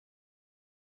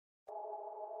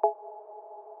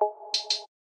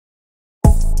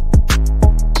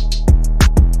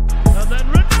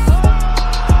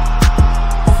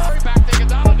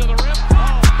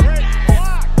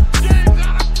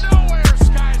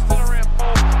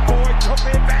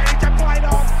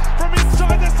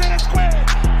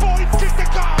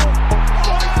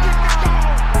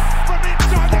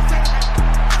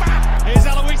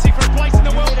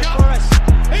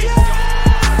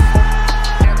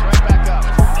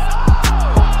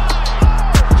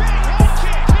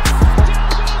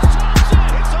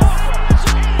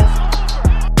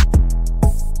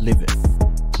Live it,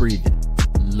 breathe it,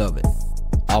 love it.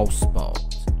 All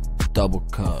sports, double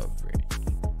coverage.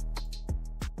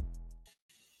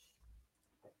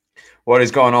 What is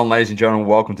going on, ladies and gentlemen?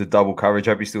 Welcome to Double Coverage.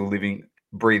 Hope you're still living,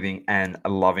 breathing, and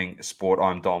loving sport.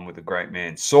 I'm Dom with the great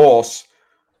man Sauce.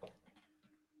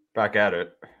 Back at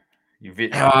it.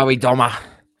 How are we, Doma?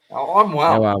 Oh, I'm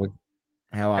well. How are we?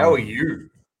 How are you?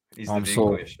 Is I'm the big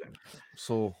sore. question.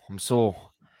 I'm sore.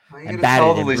 Are you I'm going to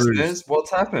tell the battered and listeners bruised.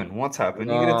 what's happened? What's happened?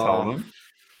 You're going to tell them.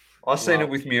 I seen well- it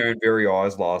with my own very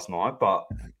eyes last night, but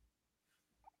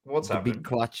what's the happened? big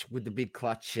clutch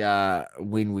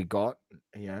win we got,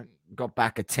 got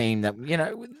back a team that,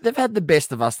 they've had the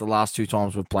best of us the last two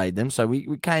times we've played them. So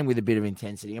we came with a bit of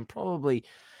intensity and probably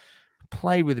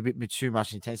played with a bit too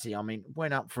much intensity. I mean,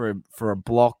 went up for a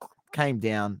block, came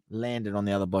down, landed on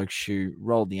the other bloke's shoe,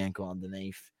 rolled the ankle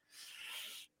underneath.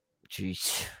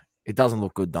 Jeez, it doesn't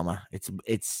look good, Doma.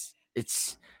 It's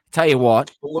tell you what.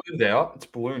 It's ballooned out. It's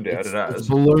ballooned out. It's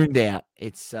ballooned out.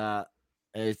 It's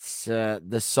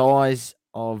the size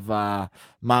of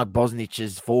Mark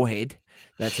Bosnich's forehead.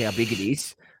 That's how big it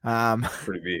is.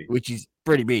 Pretty big. Which is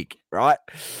pretty big, right?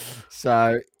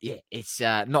 So yeah, it's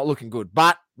not looking good.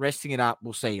 But resting it up,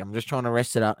 we'll see. I'm just trying to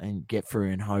rest it up and get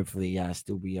through, and hopefully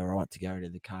still be all right to go to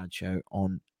the card show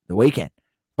on the weekend.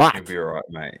 But You'll be all right,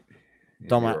 mate.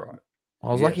 Doma, all right.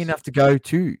 I was lucky enough to go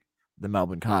to the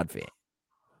Melbourne Card Fair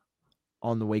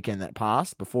on the weekend that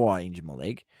passed before I injured my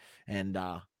leg, and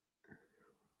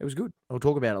it was good. I'll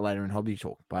talk about it later in Hobby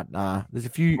Talk, but there's a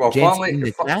few gents in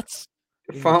the chats.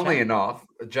 Funnily enough,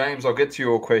 James, I'll get to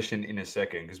your question in a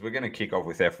second because we're going to kick off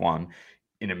with F1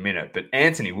 in a minute. But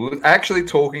Anthony, we were actually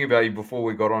talking about you before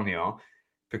we got on here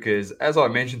because, as I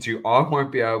mentioned to you, I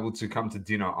won't be able to come to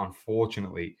dinner,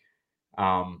 unfortunately.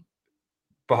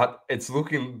 But it's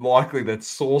looking likely that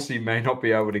Saucy may not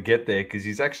be able to get there because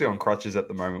he's actually on crutches at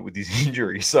the moment with his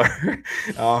injury. So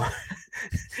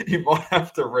he might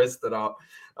have to rest it up.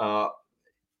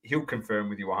 He'll confirm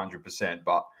with you 100%,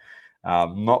 but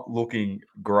not looking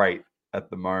great at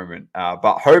the moment.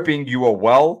 But hoping you are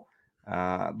well.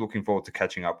 Looking forward to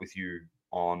catching up with you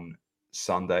on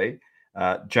Sunday.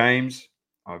 James,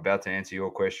 I'm about to answer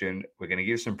your question. We're going to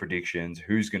give some predictions.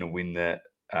 Who's going to win the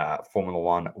Formula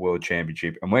One World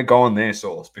Championship? And we're going there,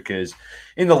 Sauce, because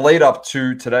in the lead up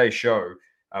to today's show,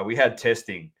 we had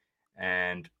testing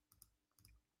and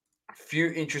a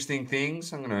few interesting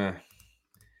things. I'm going to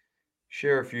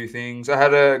share a few things. I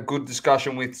had a good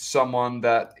discussion with someone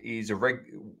that is a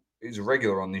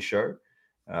regular on this show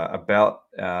about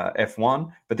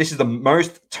F1, but this is the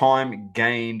most time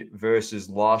gained versus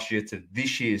last year to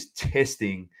this year's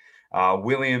testing.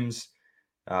 Williams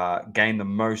gained the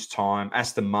most time.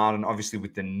 Aston Martin, obviously,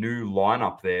 with the new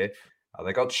lineup there,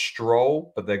 they got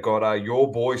Stroll, but they got your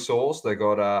boy Sauce. They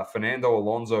got Fernando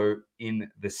Alonso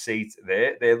in the seat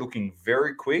there. They're looking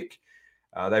very quick.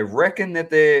 They reckon that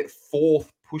they're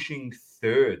fourth, pushing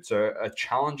third. So a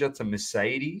challenger to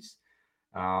Mercedes.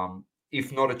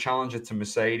 If not a challenger to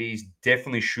Mercedes,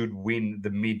 definitely should win the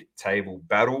mid-table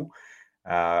battle.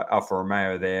 Alfa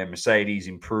Romeo there. Mercedes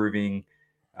improving.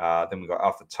 Then we got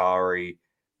AlphaTauri,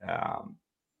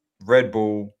 Red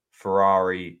Bull,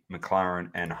 Ferrari, McLaren,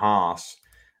 and Haas.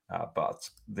 But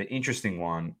the interesting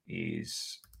one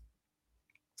is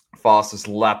fastest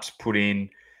laps put in.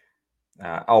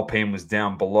 Alpine was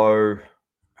down below.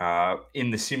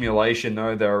 In the simulation,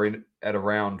 though, they were at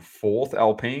around fourth,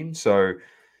 Alpine. So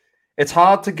it's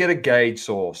hard to get a gauge,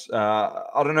 Sauce.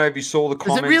 I don't know if you saw the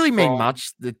comments. Does it really mean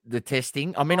much, the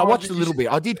testing? I mean, I watched a little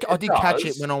bit. I did catch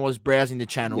it when I was browsing the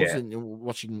channels and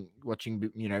watching,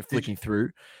 flicking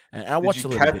through. And I watched a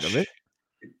little bit of it.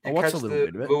 I watched a little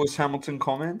bit of it. Lewis Hamilton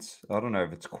comments. I don't know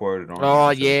if it's quoted on.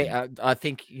 Oh yeah, I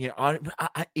think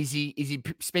is he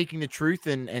speaking the truth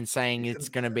and saying it's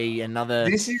going to be another?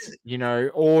 This is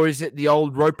or is it the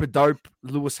old rope-a-dope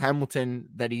Lewis Hamilton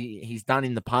that he's done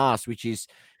in the past, which is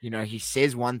he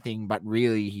says one thing, but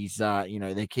really he's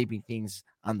they're keeping things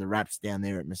under wraps down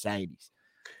there at Mercedes.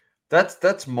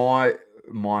 That's my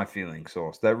feeling,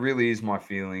 Sauce. That really is my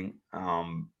feeling.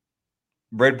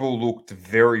 Red Bull looked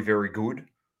very, very good.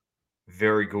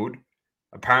 very good.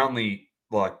 Apparently,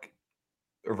 like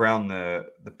around the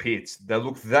pits, they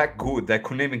looked that good they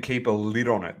couldn't even keep a lid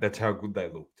on it. That's how good they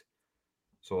looked.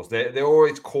 So they're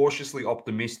always cautiously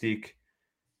optimistic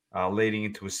leading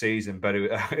into a season, but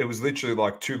it was literally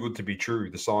like too good to be true.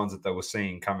 The signs that they were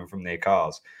seeing coming from their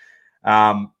cars.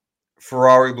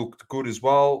 Ferrari looked good as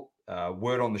well.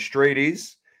 Word on the street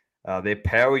is their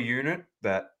power unit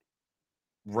that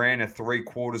ran at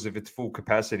 3/4 of its full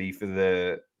capacity for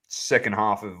the second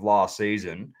half of last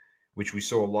season, which we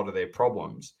saw a lot of their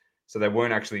problems. So they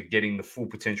weren't actually getting the full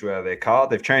potential out of their car.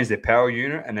 They've changed their power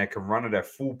unit and they can run it at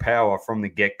full power from the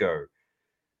get-go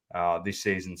this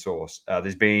season. Source.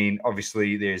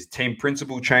 There's team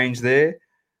principal change there.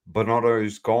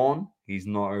 Bonotto's gone. He's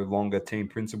no longer team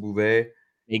principal there.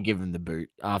 They give him the boot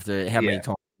after how many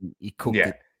times he cooked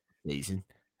it this season.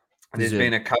 There's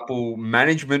been a couple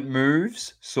management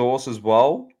moves, Source as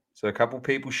well. So a couple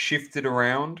people shifted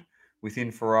around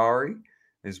within Ferrari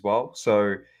as well.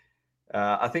 So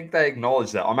I think they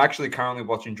acknowledge that. I'm actually currently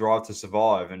watching Drive to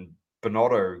Survive, and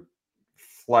Bonotto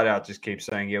flat out just keeps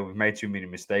saying, yeah, we've made too many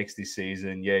mistakes this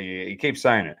season. Yeah. He keeps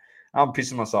saying it. I'm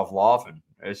pissing myself laughing.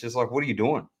 It's just like, what are you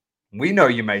doing? We know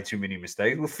you made too many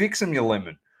mistakes. We'll fix them, you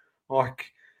lemon. Like,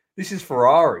 this is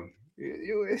Ferrari.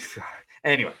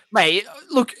 Anyway. Mate,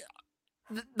 look,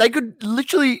 they could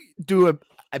literally do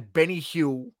a Benny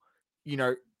Hill,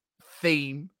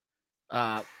 theme,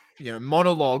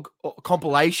 monologue or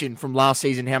compilation from last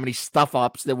season, how many stuff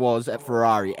ups there was at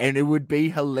Ferrari, and it would be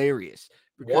hilarious.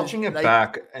 Watching it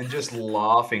back and just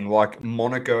laughing, like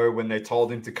Monaco when they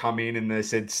told him to come in and they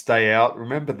said, stay out.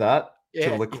 Remember that?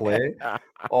 To Leclerc? Yeah.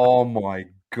 Oh, my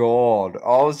God.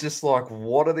 I was just like,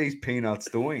 what are these peanuts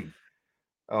doing?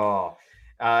 Oh,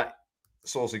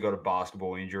 Saucy got a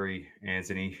basketball injury,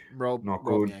 Anthony. Not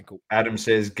good. Adam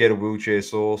says, get a wheelchair,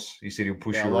 Sauce. He said he'll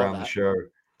push you around the show.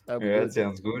 That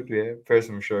sounds good. Yeah,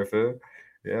 personal chauffeur.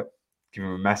 Yep. Give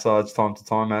him a massage time to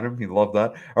time, Adam. He'd love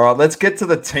that. All right, let's get to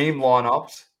the team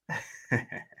lineups.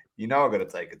 You know I've got to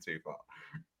take it too far.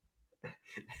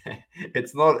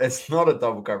 It's not a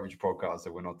double coverage podcast,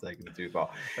 so we're not taking it too far.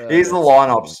 Here's the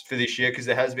lineups for this year, because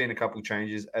there has been a couple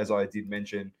changes, as I did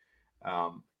mention.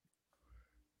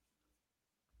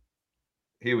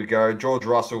 Here we go. George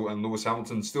Russell and Lewis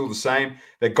Hamilton still the same.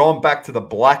 They've gone back to the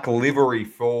black livery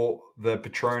for the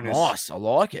Petronas. Nice. I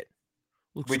like it.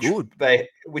 Looks good.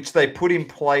 Which they put in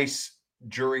place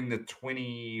during the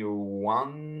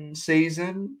 21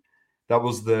 season. That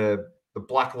was the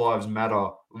Black Lives Matter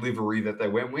livery that they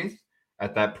went with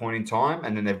at that point in time.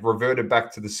 And then they've reverted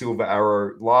back to the Silver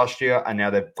Arrow last year. And now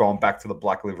they've gone back to the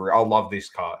black livery. I love this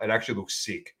car. It actually looks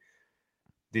sick,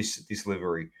 this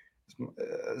livery.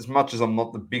 As much as I'm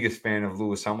not the biggest fan of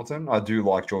Lewis Hamilton, I do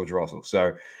like George Russell.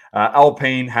 So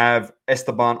Alpine have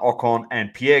Esteban Ocon,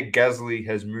 and Pierre Gasly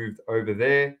has moved over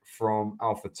there from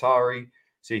AlphaTauri.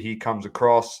 So he comes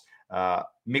across.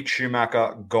 Mick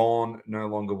Schumacher gone, no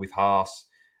longer with Haas.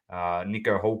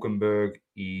 Nico Hulkenberg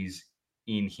is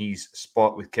in his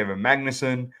spot with Kevin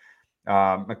Magnussen.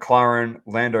 McLaren,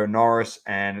 Lando Norris,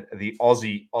 and the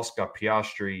Aussie Oscar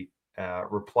Piastri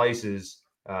replaces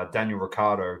Daniel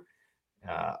Ricciardo.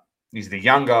 He's the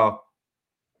younger,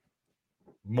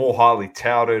 more highly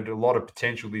touted, a lot of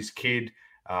potential, this kid.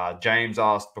 James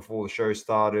asked before the show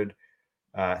started,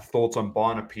 thoughts on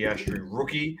buying a Piastri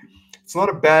rookie. It's not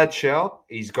a bad shout.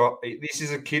 This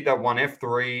is a kid that won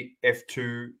F3,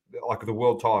 F2, like the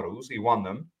world titles. He won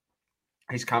them.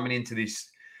 He's coming into this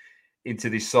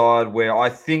side where I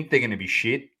think they're going to be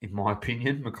shit, in my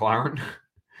opinion, McLaren.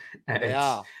 They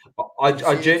are.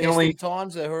 I genuinely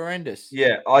times are horrendous.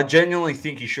 Yeah, I genuinely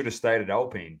think he should have stayed at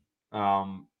Alpine.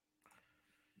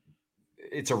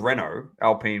 It's a Renault.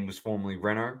 Alpine was formerly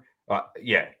Renault.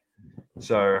 Yeah.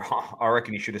 So I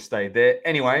reckon he should have stayed there.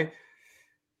 Anyway,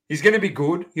 he's going to be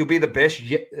good. He'll be the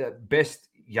best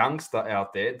youngster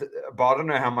out there. But I don't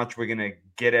know how much we're going to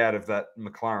get out of that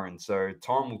McLaren. So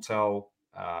time will tell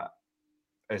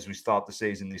as we start the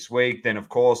season this week. Then, of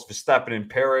course, Verstappen and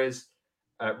Perez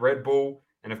at Red Bull.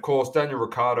 And, of course, Daniel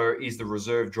Ricciardo is the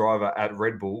reserve driver at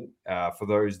Red Bull for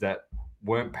those that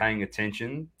weren't paying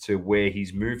attention to where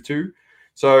he's moved to.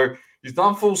 So he's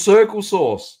done full circle,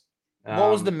 Sauce.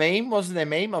 What was the meme? Wasn't there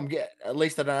a meme? At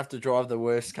least I don't have to drive the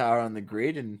worst car on the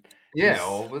grid. And yeah,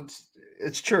 well,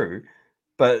 it's true.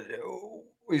 But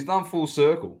he's done full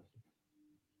circle.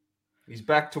 He's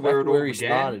back to where it all began.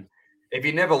 Started. If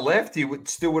he never left, he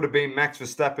still would have been Max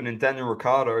Verstappen and Daniel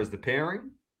Ricciardo as the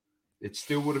pairing. It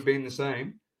still would have been the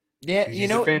same. Yeah, Because he's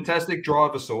a fantastic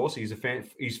driver sauce. He's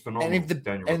phenomenal. and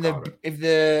Daniel Ricciardo. if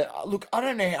the look, I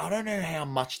don't know how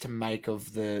much to make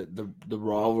of the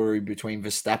rivalry between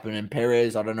Verstappen and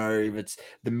Perez. I don't know if it's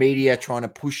the media trying to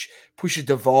push a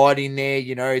divide in there.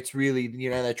 It's really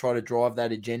they try to drive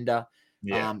that agenda.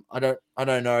 Yeah. I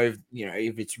don't know if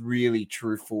if it's really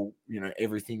truthful.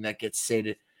 Everything that gets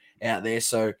said out there.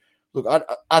 So look,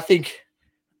 I think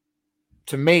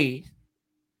to me,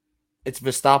 it's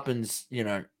Verstappen's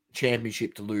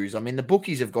championship to lose. I mean, the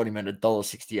bookies have got him at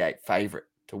 $1.68 favorite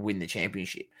to win the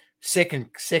championship. Second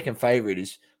favorite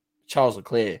is Charles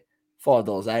Leclerc,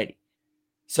 $5.80.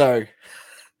 So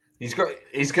he's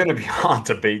going to be hard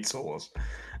to beat, Sauce.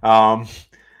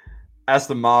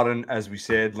 Aston Martin, as we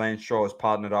said, Lance Stroll has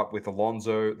partnered up with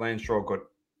Alonso. Lance Stroll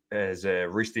has a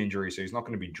wrist injury, so he's not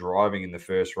going to be driving in the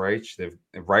first race. They've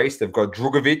got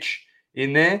Drugovich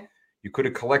in there. You could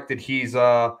have collected his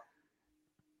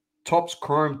Topps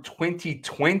Chrome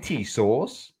 2020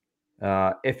 Sauce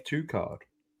F2 card.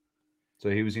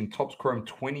 So he was in Topps Chrome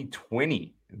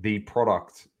 2020, the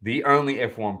product, the only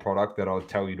F1 product that I would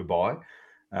tell you to buy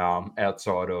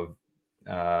outside of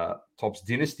Topps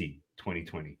Dynasty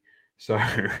 2020. So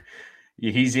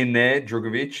he's in there,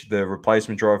 Drugovich, the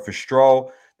replacement driver for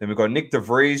Stroll. Then we've got Nick De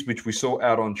Vries, which we saw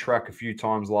out on track a few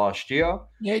times last year.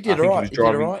 Yeah, he did all right. He did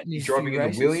all right. He's driving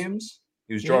in the Williams.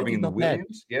 He was driving in the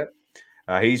Williams. Yep.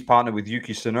 He's partnered with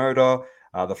Yuki Tsunoda,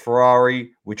 the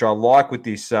Ferrari, which I like with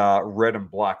this red and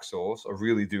black sauce. I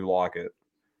really do like it.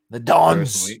 The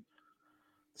Dons. Personally.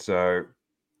 So,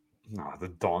 the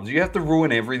Dons. You have to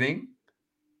ruin everything.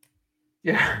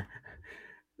 Yeah.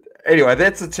 Anyway,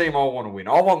 that's the team I want to win.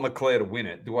 I want Leclerc to win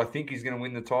it. Do I think he's going to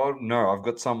win the title? No, I've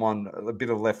got someone a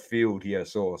bit of left field here,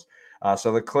 Sauce.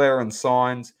 So Leclerc and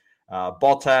Sainz,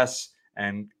 Bottas,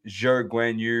 and Zhou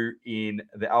Guanyu in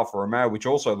the Alfa Romeo, which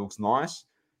also looks nice.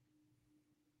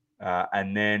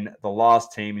 And then the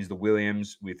last team is the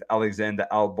Williams with Alexander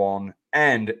Albon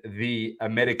and the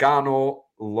Americano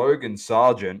Logan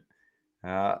Sargent.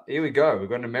 Here we go. We've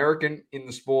got an American in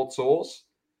the sports sauce.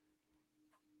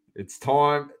 It's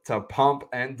time to pump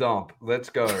and dump. Let's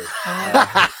go.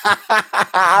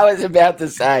 I was about to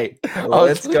say.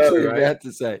 Let's go. About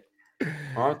to say.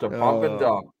 All right, to pump and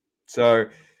dump. So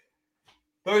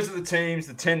those are the teams,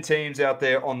 the 10 teams out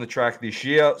there on the track this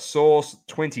year. Sauce,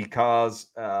 20 cars.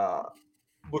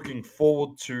 Looking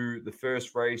forward to the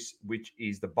first race, which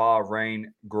is the Bahrain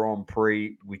Grand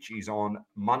Prix, which is on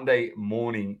Monday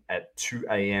morning at 2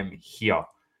 a.m. here,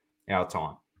 our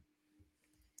time.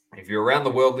 If you're around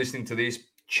the world listening to this,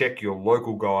 check your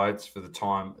local guides for the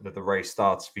time that the race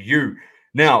starts for you.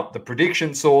 Now, the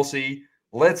prediction, Saucy,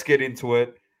 let's get into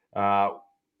it.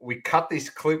 We cut this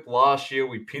clip last year.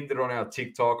 We pinned it on our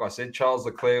TikTok. I said Charles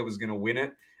Leclerc was going to win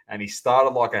it, and he started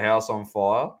like a house on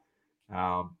fire.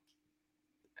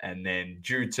 And then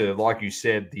due to, like you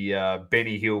said, the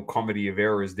Benny Hill comedy of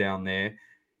errors down there,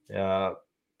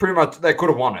 pretty much they could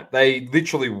have won it. They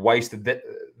literally wasted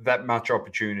that much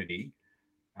opportunity.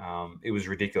 It was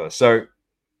ridiculous. So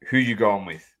who you going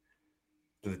with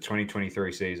for the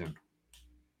 2023 season?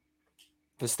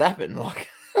 Verstappen.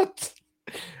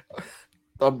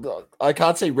 I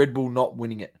can't see Red Bull not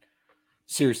winning it.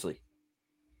 Seriously.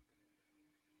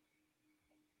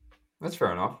 That's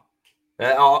fair enough.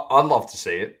 I'd love to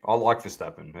see it. I like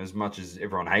Verstappen as much as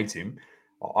everyone hates him.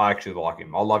 I actually like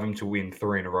him. I love him to win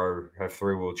 3 in a row, have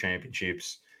 3 world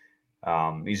championships.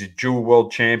 He's a dual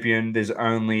world champion. There's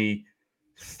only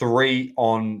 3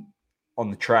 on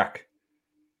the track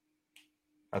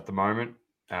at the moment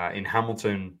in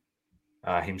Hamilton,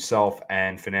 himself,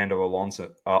 and Fernando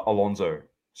Alonso.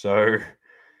 So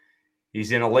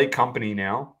he's in elite company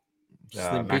now,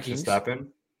 Max Verstappen.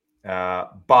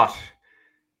 But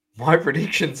my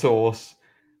prediction source,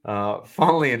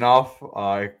 funnily enough,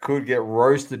 I could get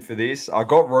roasted for this. I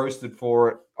got roasted for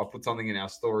it. I put something in our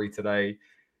story today,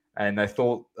 and they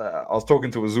thought I was talking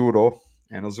to Azuro,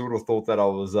 and Azuro thought that I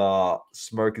was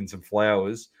smoking some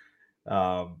flowers.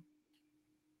 But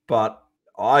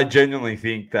I genuinely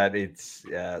think that it's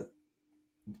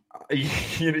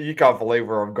you can't believe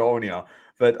where I'm going here.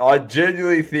 But I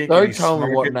genuinely think don't tell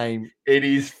me what name. It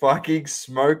is fucking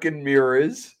Smoke and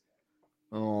Mirrors.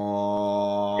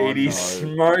 Oh, it is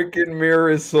Smoke and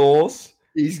Mirrors sauce.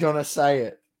 He's gonna say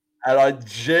it, and I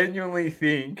genuinely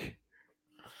think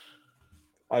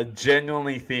that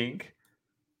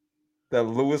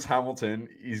Lewis Hamilton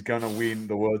is gonna win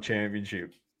the world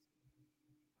championship.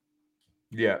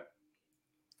 Yeah,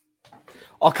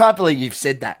 I can't believe you've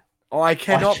said that. I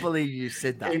cannot believe you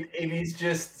said that. It is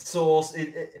just sauce.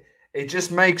 It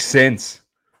just makes sense.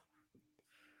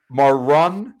 My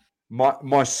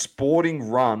sporting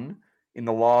run in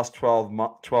the last 12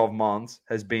 months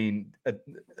has been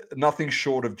nothing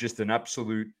short of just an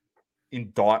absolute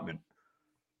indictment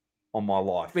on my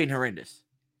life. It's been horrendous.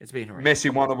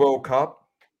 Messi won the World Cup,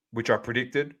 which I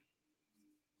predicted.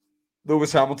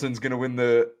 Lewis Hamilton's going to win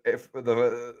the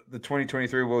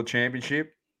 2023 World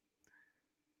Championship,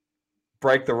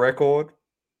 break the record,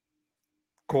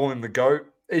 call him the GOAT.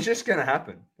 It's just going to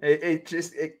happen.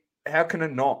 How can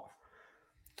it not?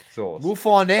 Sauce. We'll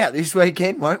find out this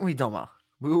weekend, won't we, Doma?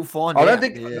 We'll find out.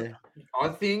 I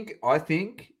think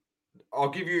I'll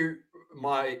give you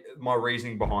my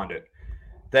reasoning behind it.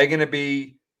 They're going to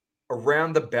be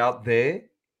around about there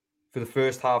for the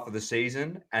first half of the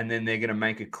season, and then they're going to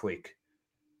make a click.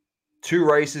 2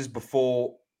 races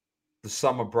before the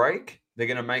summer break, they're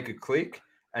going to make a click,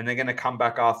 and they're going to come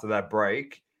back after that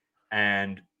break,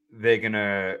 and they're going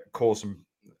to cause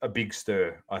a big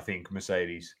stir, I think,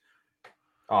 Mercedes,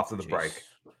 after the break.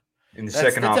 In the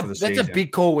second half of the season. That's a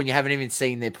big call when you haven't even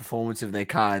seen their performance of their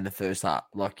car in the first half.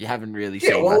 Like, you haven't really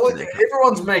seen much of their car.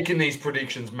 Everyone's making these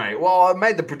predictions, mate. Well, I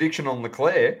made the prediction on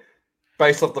Leclerc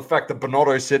based off the fact that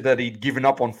Bonotto said that he'd given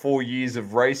up on 4 years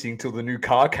of racing till the new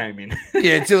car came in.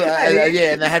 Yeah,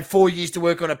 and they had 4 years to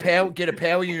work on get a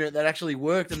power unit that actually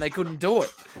worked, and they couldn't do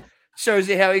it. Shows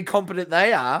you how incompetent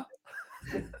they are.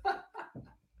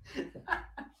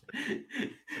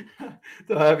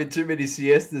 They're having too many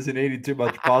siestas and eating too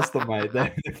much pasta, mate.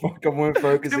 They fucking weren't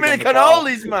focusing. Too many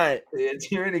cannolis, mate. Yeah,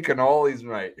 too many cannolis,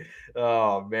 mate.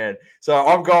 Oh, man. So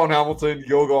I'm going Hamilton.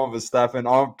 You're going Verstappen.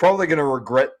 I'm probably going to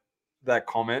regret that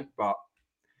comment, but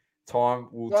time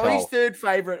will tell. He's third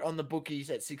favourite on the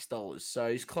bookies at $6.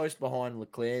 So he's close behind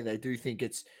Leclerc. They do think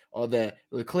it's either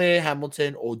Leclerc,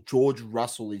 Hamilton, or George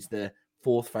Russell is the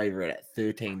fourth favourite at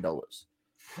 $13.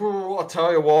 I'll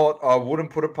tell you what, I wouldn't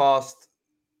put it past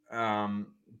him.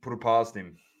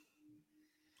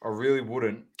 I really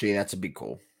wouldn't. Gee, that's a big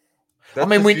call. That's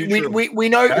we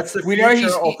know that's the future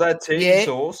he's of that team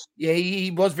source. Yeah,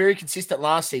 he was very consistent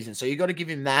last season, so you got to give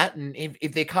him that. And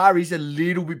if their car is a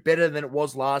little bit better than it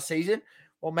was last season,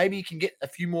 well, maybe you can get a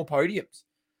few more podiums.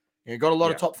 You got a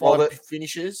lot of top 5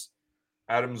 finishes.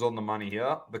 Adam's on the money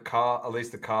here. At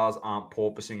least the cars aren't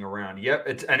porpoising around.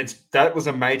 Yep, that was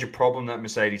a major problem that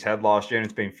Mercedes had last year, and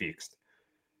it's been fixed.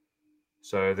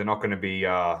 So they're not going to be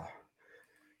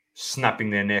snapping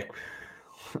their neck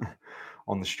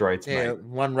on the straights, mate.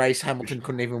 One race Hamilton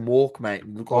couldn't even walk, mate.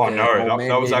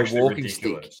 That was actually ridiculous.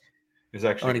 Stick. It was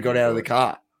actually only got out of the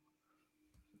car.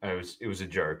 It was a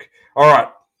joke. All right,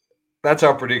 that's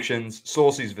our predictions.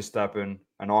 Saucy's Verstappen,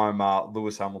 and I'm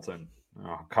Lewis Hamilton.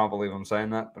 I can't believe I'm saying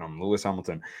that, but I'm Lewis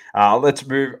Hamilton. Let's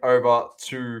move over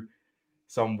to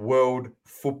some world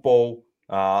football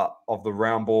of the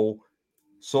round ball.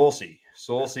 Saucy.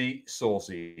 I'll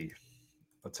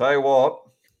tell you what.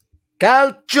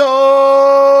 Calcio!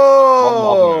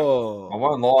 I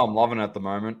won't lie, I'm loving it at the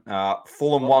moment.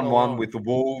 Fulham 1-1 with the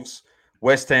Wolves.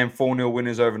 West Ham 4-0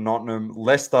 winners over Nottingham.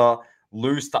 Leicester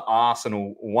lose to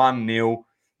Arsenal 1-0.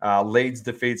 Leeds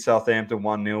defeat Southampton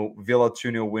 1-0. Villa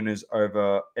 2-0 winners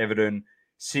over Everton.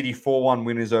 City 4-1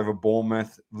 winners over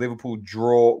Bournemouth. Liverpool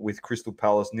draw with Crystal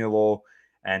Palace 0-0.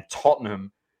 And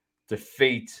Tottenham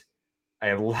defeat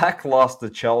a lackluster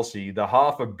Chelsea, the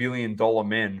 $500 million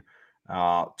men,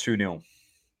 2-0.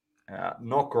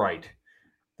 Not great.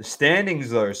 The standings,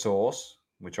 though, Sauce,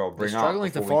 which I'll bring up. They're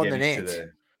struggling to find the net.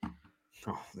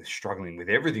 They're struggling with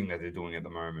everything that they're doing at the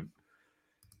moment.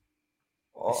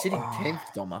 They're sitting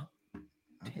 10th, Doma.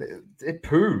 They're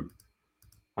poo.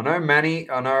 I know Manny.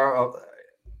 I know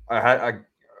I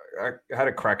had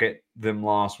a crack at them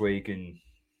last week, and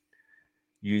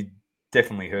you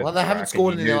definitely heard. Well, they haven't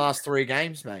scored in their last 3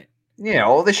 games, mate.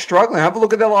 Yeah, they're struggling. Have a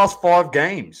look at their last 5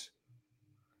 games.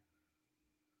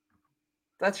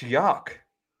 That's yuck.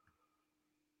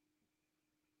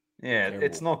 Yeah, terrible.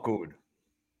 It's not good.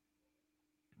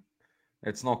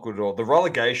 It's not good at all. The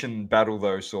relegation battle,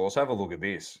 though, Sauce, have a look at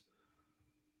this.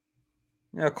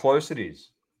 Yeah, how close it is.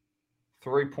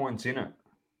 3 points in it.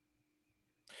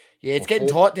 Yeah, it's getting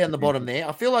tight down the bottom there.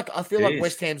 I feel like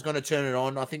West Ham's going to turn it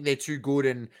on. I think they're too good,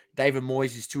 and David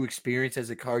Moyes is too experienced as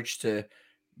a coach to,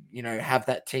 have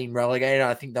that team relegated.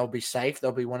 I think they'll be safe.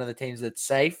 They'll be one of the teams that's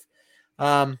safe.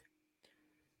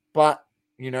 But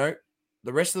the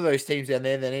rest of those teams down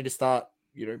there, they need to start,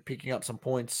 picking up some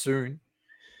points soon.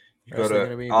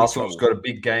 Arsenal's got a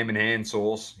big game in hand,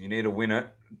 Sauce. You need to win it.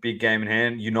 Big game in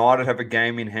hand. United have a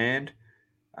game in hand.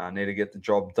 Need to get the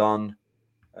job done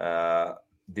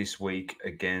this week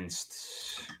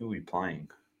against who are we playing?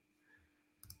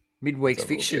 Midweek's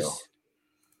fixtures.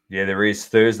 Yeah, there is.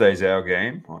 Thursday's our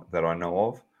game that I know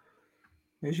of.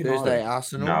 Who's Thursday, United?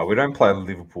 Arsenal. No, we don't play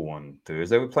Liverpool on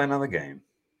Thursday. We play another game.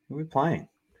 Who are we playing?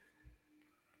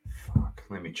 Fuck.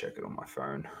 Let me check it on my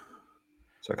phone.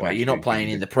 So I can Well, you're actually not playing give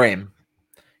you in the Prem.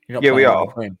 You're not Yeah, we playing in the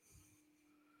are. Prem.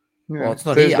 Yeah. Well, it's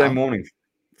not Thursday here. morning,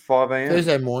 5 a.m.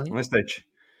 Thursday morning, Unless they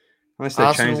changed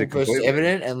Arsenal it versus completely.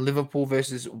 Everton and Liverpool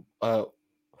versus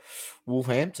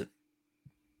Wolverhampton.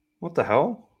 What the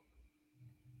hell?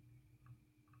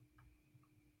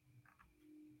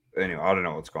 Anyway, I don't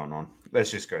know what's going on.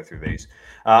 Let's just go through these.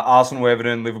 Arsenal,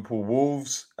 Everton, Liverpool,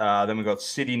 Wolves. Then we got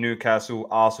City, Newcastle,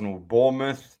 Arsenal,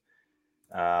 Bournemouth,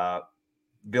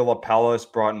 Villa, Palace,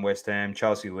 Brighton, West Ham,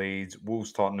 Chelsea, Leeds,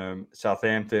 Wolves, Tottenham,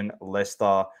 Southampton,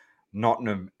 Leicester,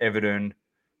 Nottingham, Everton,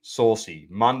 Saucy.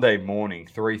 Monday morning,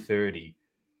 3:30.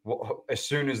 As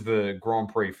soon as the Grand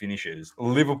Prix finishes,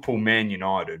 Liverpool, Man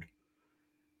United.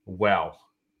 Wow.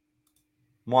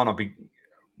 Might not be.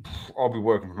 I'll be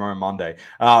working from home Monday.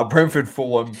 Brentford,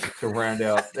 Fulham to round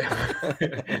out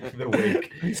the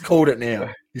week. He's called it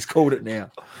now.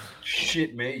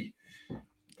 Shit me.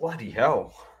 Bloody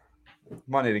hell.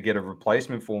 Might need to get a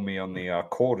replacement for me on the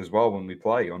court as well when we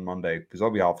play on Monday because I'll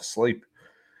be half asleep.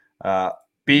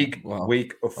 Big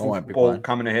week of football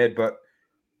coming ahead, but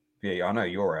yeah, I know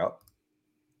you're out.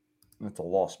 That's a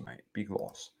loss, mate. Big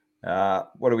loss.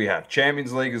 What do we have?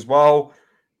 Champions League as well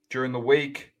during the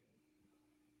week.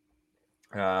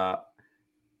 Yeah,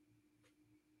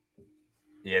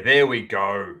 there we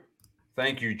go.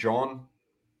 Thank you, John.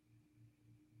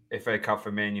 FA Cup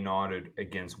for Man United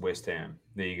against West Ham.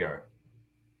 There you go.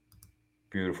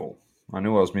 Beautiful. I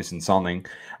knew I was missing something.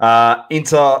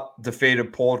 Inter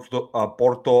defeated Porto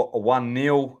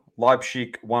 1-0.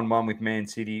 Leipzig 1-1 with Man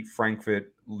City.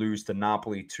 Frankfurt lose to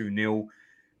Napoli 2-0.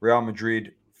 Real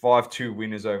Madrid 5-2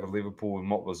 winners over Liverpool in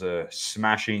what was a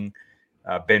smashing.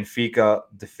 Benfica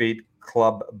defeat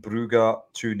Club Brugge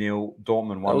 2-0.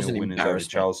 Dortmund 1-0 winners over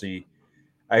Chelsea.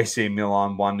 AC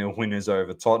Milan 1-0 winners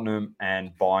over Tottenham.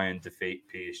 And Bayern defeat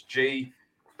PSG.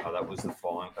 That was the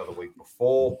week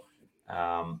before.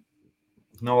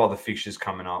 No other fixtures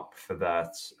coming up for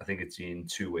that. I think it's in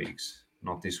 2 weeks.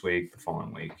 Not this week, the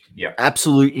following week. Yeah.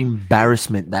 Absolute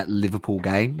embarrassment, that Liverpool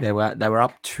game. They were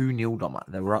up 2-0, Doma.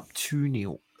 They were up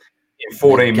 2-0. In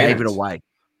 14 minutes. Gave it away.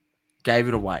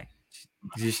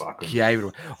 Just gave it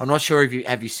away. I'm not sure if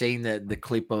you seen the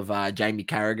clip of Jamie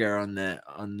Carragher on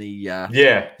the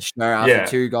show after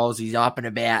 2 goals. He's up and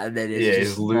about, and then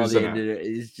he's losing it.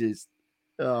 It's just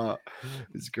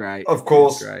it's great. Of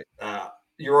course,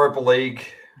 Europa League,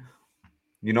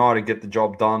 United get the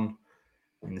job done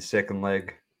in the second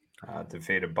leg.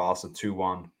 Defeated Barca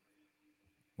 2-1.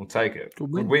 We'll take it.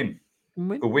 Good win.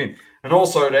 And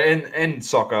also to end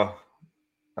soccer,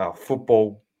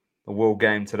 football, the World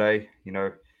Game today. You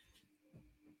know,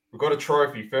 we've got a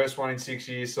trophy, first one in 6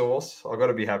 years, Sauce. I've got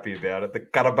to be happy about it. The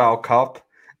Carabao Cup.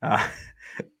 That's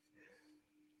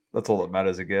all that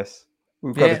matters, I guess.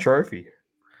 We've got a trophy.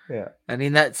 Yeah. And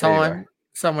in that time,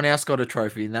 someone else got a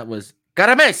trophy, and that was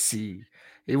Messi.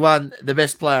 He won the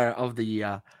best player of the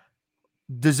year,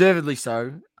 deservedly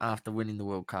so, after winning the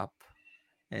World Cup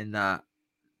and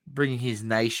bringing his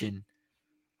nation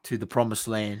to the promised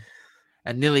land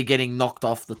and nearly getting knocked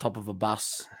off the top of a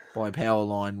bus by a power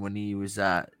line when he was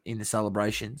in the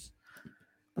celebrations.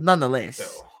 But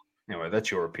nonetheless. Anyway,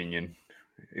 that's your opinion.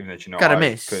 Even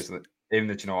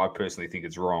that I personally think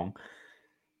it's wrong.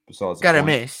 Besides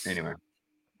Messi. Anyway.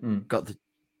 Got the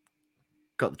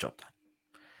job done.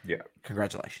 Yeah.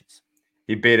 Congratulations.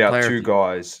 He beat out two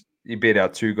guys. He beat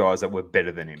out 2 guys that were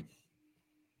better than him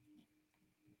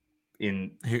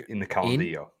in the calendar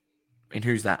year. And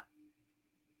who's that?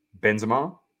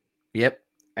 Benzema. Yep.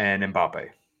 And Mbappe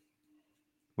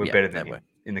were better than him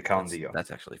in the calendar year.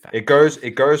 That's actually fact. It goes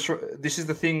this is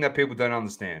the thing that people don't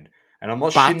understand. And I'm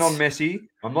not shitting on Messi.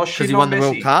 Because he won the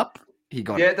World Cup. He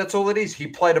got it. Yeah, that's all it is. He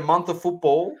played a month of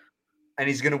football and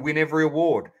he's going to win every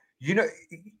award. You know,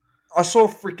 I saw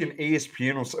freaking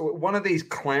ESPN or one of these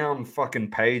clown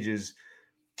fucking pages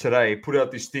today put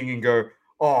out this thing and go,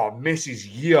 oh, Messi's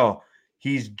year,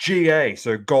 he's GA,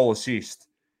 so goal assist,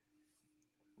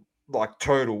 like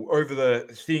total over the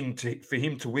thing for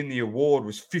him to win the award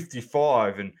was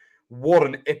 55, and what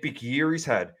an epic year he's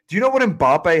had. Do you know what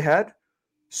Mbappe had,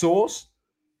 Sauce?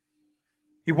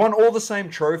 He won all the same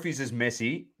trophies as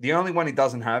Messi. The only one he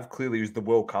doesn't have, clearly, is the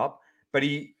World Cup. But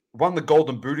he won the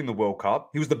Golden Boot in the World Cup.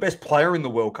 He was the best player in the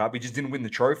World Cup. He just didn't win the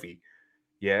trophy.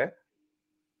 Yeah?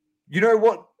 You know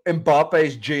what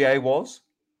Mbappe's GA was?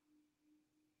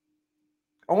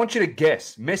 I want you to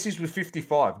guess. Messi's was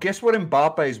 55. Guess what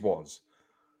Mbappe's was?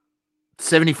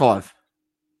 75.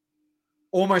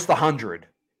 Almost 100.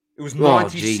 It was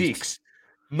 96.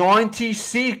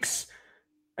 96.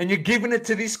 And you're giving it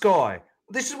to this guy.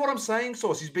 This is what I'm saying,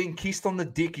 Sauce. He's been kissed on the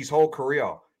dick his whole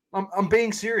career. I'm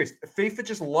being serious. FIFA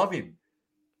just love him.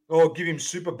 Oh, give him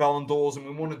super Ballon d'Ors and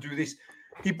we want to do this.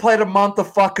 He played a month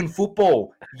of fucking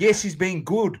football. Yes, he's been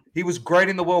good. He was great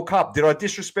in the World Cup. Did I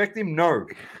disrespect him? No,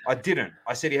 I didn't.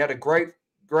 I said he had a great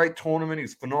tournament. He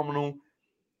was phenomenal.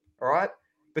 All right?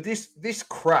 But this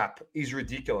crap is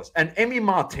ridiculous. And Emi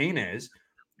Martinez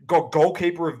got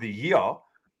goalkeeper of the year.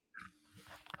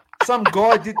 Some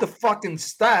guy did the fucking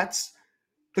stats.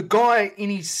 The guy in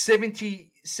his 70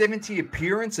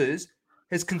 appearances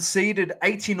has conceded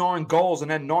 89 goals and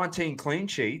had 19 clean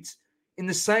sheets. In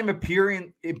the same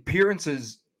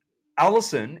appearances,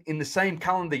 Alisson, in the same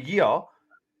calendar year,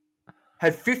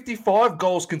 had 55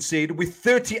 goals conceded with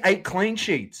 38 clean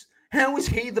sheets. How is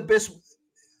he the best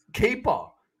keeper?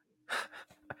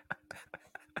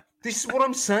 This is what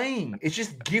I'm saying. It's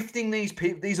just gifting these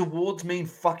people. These awards mean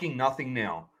fucking nothing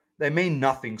now. They mean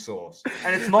nothing, Sauce.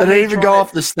 And it's not. They don't even go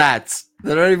off the stats.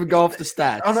 They don't even go off the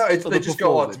stats. Oh no, they just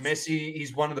go, oh, it's Messi.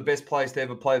 He's one of the best players to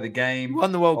ever play the game. He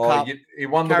won the World Cup. He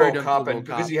won the World Cup, and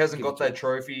because he hasn't got that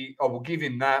trophy, we'll give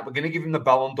him that. We're going to give him the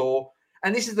Ballon d'Or.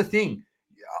 And this is the thing.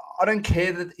 I don't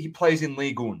care that he plays in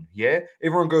Ligue 1, yeah?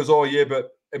 Everyone goes, oh, yeah,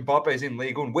 but Mbappe's in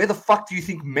Ligue 1. Where the fuck do you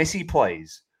think Messi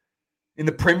plays? In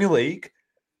the Premier League?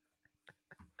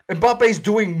 Mbappe's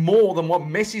doing more than what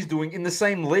Messi's doing in the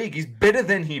same league. He's better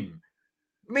than him.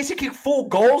 Messi kicked 4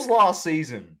 goals last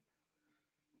season.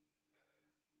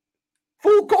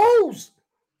 4 goals.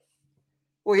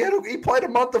 Well, he played a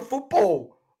month of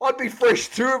football. I'd be fresh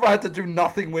too if I had to do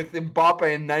nothing with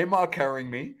Mbappe and Neymar carrying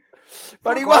me.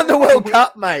 But he won the World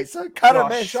Cup, mate. So cut a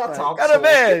mess. Shut up. Cut a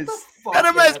mess. Cut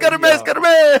a mess. Cut a mess. Cut a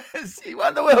mess. He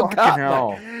won the World Cup.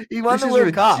 Mate. He won the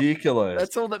World Cup. This is ridiculous.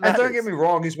 That's all that matters. And don't get me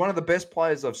wrong. He's one of the best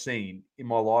players I've seen in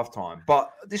my lifetime.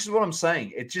 But this is what I'm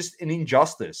saying. It's just an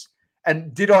injustice.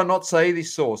 And did I not say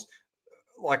this, Sauce?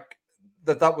 Like,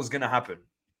 that was going to happen.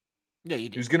 Yeah, you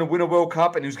did. He was going to win a World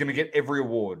Cup and he was going to get every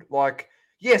award. Like,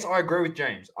 yes, I agree with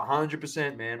James.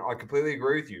 100%, man. I completely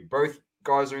agree with you. Both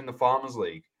guys are in the Farmers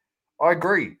League. I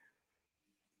agree.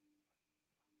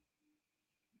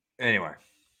 Anyway,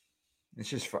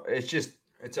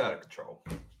 it's out of control.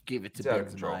 Give it to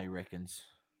Benzema, he reckons.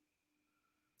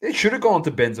 It should have gone to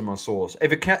Benzema, Sauce.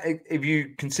 If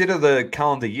you consider the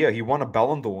calendar year, he won a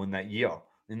Ballon d'Or in that year,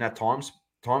 in that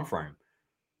time frame.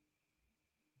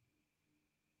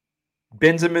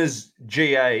 Benzema's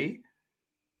GA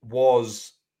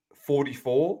was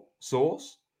 44,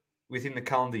 Sauce, within the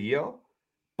calendar year,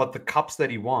 but the cups that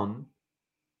he won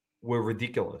were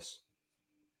ridiculous.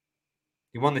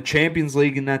 He won the Champions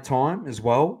League in that time as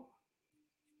well.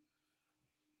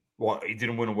 Well, he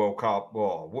didn't win a World Cup.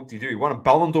 Well, what did he do? He won a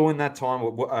Ballon d'Or in that time,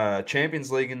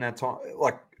 Champions League in that time.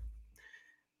 Like,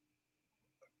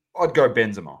 I'd go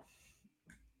Benzema,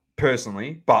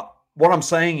 personally. But what I'm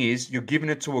saying is you're giving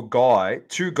it to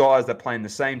two guys that play in the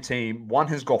same team. One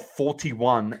has got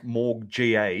 41 more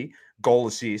GA,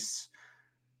 goals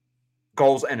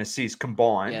and assists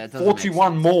combined. Yeah,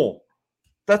 41 more.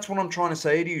 That's what I'm trying to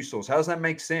say to you, Sauce. How does that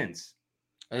make sense?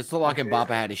 It's not like Mbappe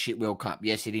had a shit World Cup.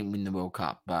 Yes, he didn't win the World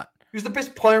Cup, but he was the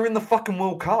best player in the fucking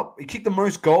World Cup. He kicked the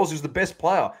most goals. He was the best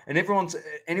player. And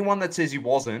anyone that says he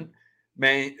wasn't,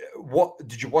 man, what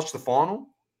did you watch the final?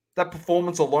 That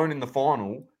performance alone in the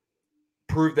final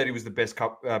proved that he was the best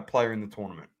player in the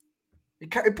tournament. He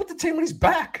put the team on his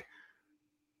back.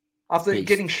 After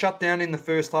getting shut down in the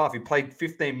first half, he played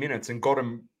 15 minutes and got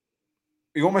him.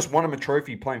 He almost won him a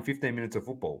trophy playing 15 minutes of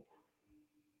football.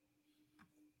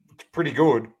 It's pretty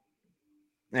good.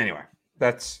 Anyway,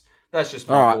 that's just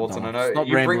my thoughts. And I know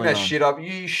you bring that shit up.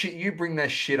 You bring that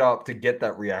shit up to get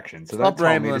that reaction. So stop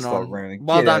rambling.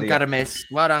 Well done, Catames.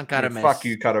 Well done, Catames. Fuck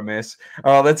you, Catames.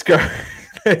 Let's go.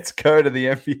 Let's go to the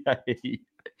NBA.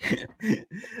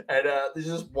 And there's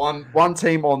just one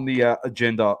team on the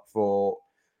agenda for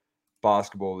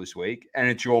basketball this week, and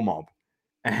it's your mob.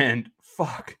 And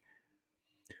fuck,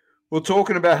 we're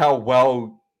talking about how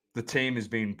well the team has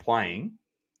been playing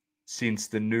since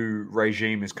the new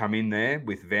regime has come in there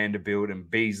with Vanderbilt and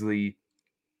Beasley.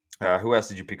 Who else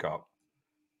did you pick up?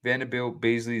 Vanderbilt,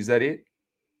 Beasley, is that it?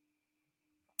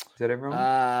 Is that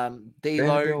everyone?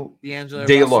 D'Lo.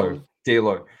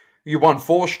 You won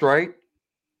 4 straight.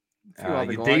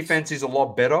 Your defense is a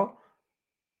lot better.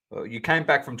 You came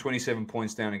back from 27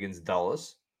 points down against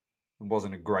Dallas. It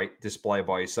wasn't a great display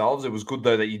by yourselves. It was good,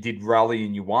 though, that you did rally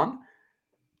and you won.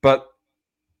 But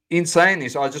in saying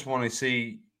this, I just want to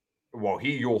hear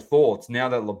your thoughts now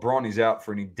that LeBron is out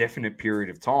for an indefinite period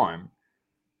of time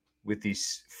with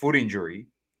this foot injury.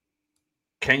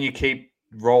 Can you keep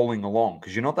rolling along?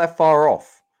 Because you're not that far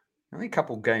off. Only a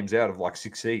couple of games out of like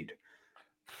 6 seed.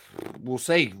 We'll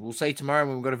see. We'll see tomorrow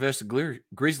when we've got to verse the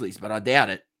Grizzlies, but I doubt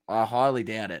it. I highly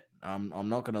doubt it. I'm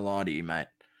not going to lie to you, mate.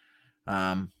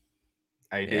 AD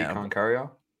can't carry her?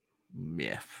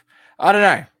 Yeah. I don't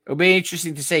know. It'll be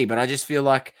interesting to see, but I just feel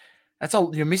like that's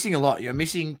all. You're missing a lot. You're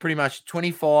missing pretty much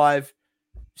 25,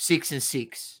 6 and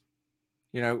 6.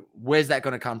 You know, where's that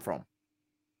going to come from?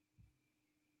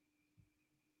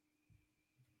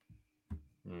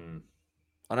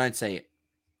 I don't see it.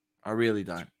 I really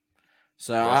don't.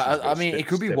 So I mean, it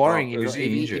could be worrying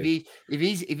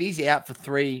if he's out for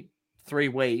three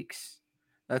weeks.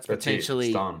 That's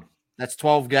potentially done. That's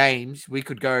 12 games. We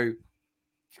could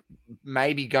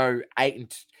maybe go 8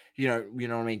 and you know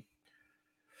what I mean.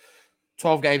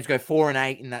 12 games, go 4 and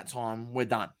 8 in that time. We're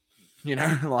done. You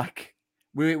know, like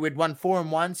we'd won 4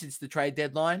 and 1 since the trade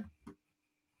deadline.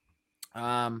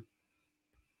 And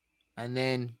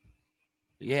then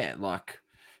like.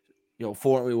 We were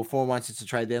 4 and 1 since the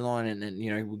trade deadline,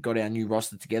 and we got our new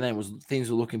roster together, and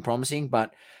things were looking promising,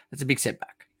 but it's a big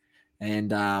setback.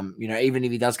 And even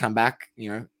if he does come back,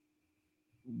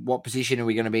 what position are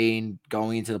we going to be in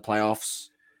going into the playoffs?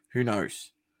 Who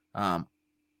knows? I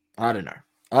don't know,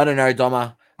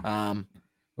 Doma.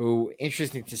 Well,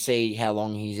 interesting to see how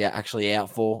long he's actually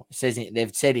out for.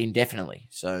 They've said indefinitely,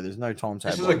 so there's no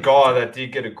timetable. This is a guy that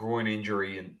did get a groin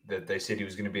injury, and that they said he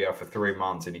was going to be out for 3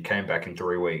 months, and he came back in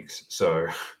 3 weeks. So,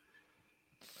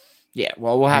 yeah,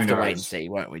 well, we'll have to wait and see,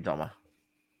 won't we, Doma?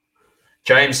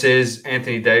 James says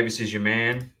Anthony Davis is your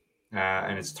man,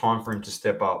 and it's time for him to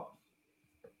step up.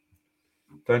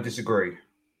 Don't disagree.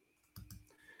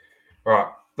 All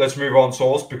right, let's move on,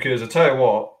 Sauce, because I tell you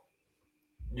what.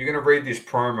 You're going to read this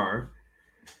promo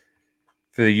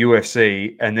for the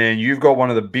UFC, and then you've got one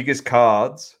of the biggest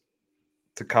cards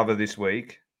to cover this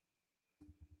week.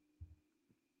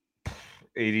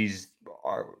 It's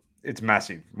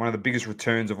massive. One of the biggest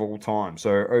returns of all time.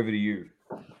 So over to you.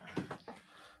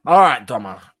 All right,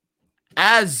 Doma.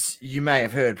 As you may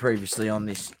have heard previously on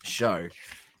this show,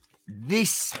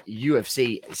 this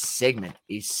UFC segment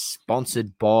is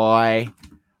sponsored by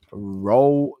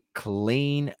Roll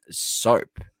Clean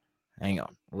Soap. Hang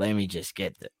on. Let me just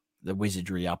get the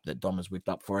wizardry up that Dom has whipped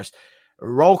up for us.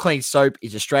 Roll Clean Soap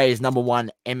is Australia's #1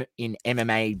 in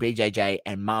MMA, BJJ,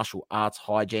 and martial arts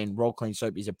hygiene. Roll Clean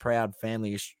Soap is a proud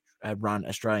family-run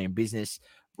Australian business.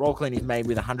 Roll Clean is made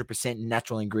with 100%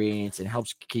 natural ingredients and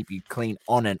helps keep you clean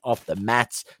on and off the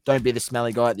mats. Don't be the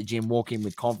smelly guy at the gym. Walk in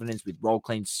with confidence with Roll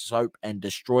Clean Soap and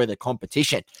destroy the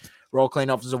competition. Roll Clean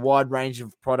offers a wide range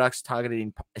of products targeted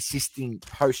in assisting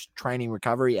post-training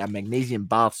recovery. Our magnesium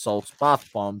bath salts,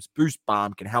 bath bombs, Boost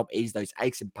Balm can help ease those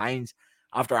aches and pains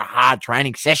after a hard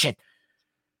training session.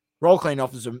 Roll Clean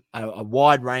offers a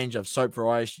wide range of soap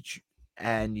varieties,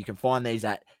 and you can find these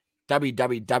at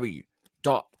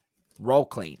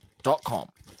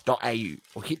www.rollclean.com.au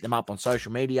or hit them up on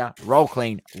social media. Roll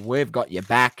Clean, we've got your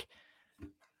back.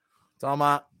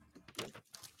 Toma.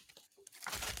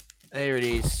 There it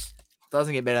is.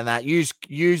 Doesn't get better than that.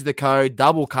 Use the code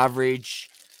double coverage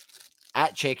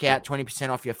at checkout, 20%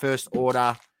 off your first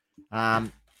order.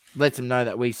 Let them know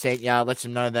that we sent you. Let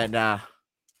them know that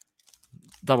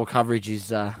double coverage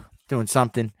is doing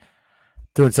something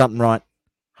right,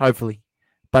 hopefully.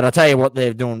 But I'll tell you what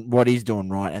what he's doing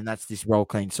right, and that's this Roll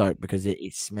Clean Soap, because it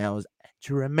smells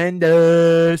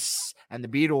tremendous. And the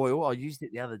beard oil, I used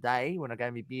it the other day when I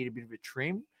gave my beard a bit of a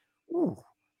trim. Ooh.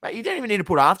 But you don't even need to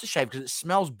put aftershave because it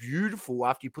smells beautiful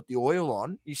after you put the oil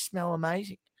on. You smell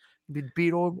amazing.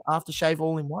 Beard oil, aftershave,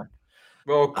 all in one.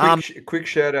 Well, quick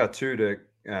shout out too to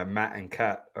Matt and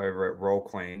Kat over at Roll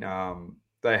Clean.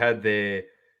 They had their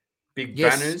big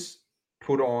banners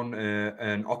put on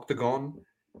an octagon.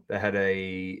 They had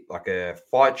a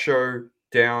fight show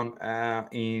down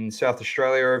in South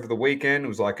Australia over the weekend. It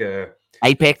was like a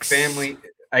Apex family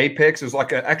Apex. It was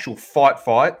like an actual fight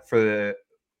for the.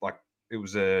 It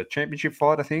was a championship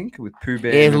fight, I think, with Pooh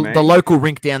Bear. Yeah, the local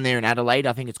rink down there in Adelaide,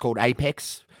 I think it's called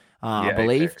Apex, I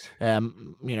believe. Apex.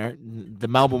 The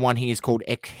Melbourne one here is called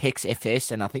Hex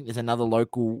FS, and I think there's another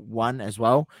local one as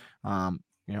well. I'm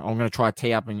going to try to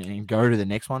tee up and go to the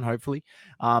next one, hopefully.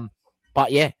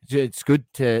 But yeah, it's good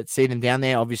to see them down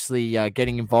there, obviously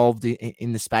getting involved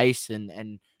in the space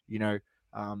and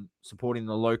supporting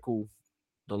the local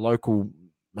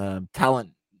talent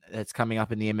that's coming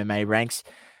up in the MMA ranks.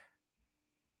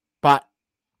 But,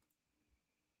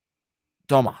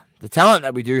 Doma, the talent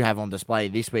that we do have on display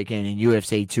this weekend in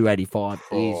UFC 285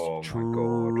 is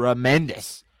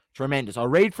tremendous. Tremendous. I'll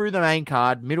read through the main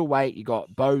card. Middleweight, you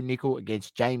got Bo Nickel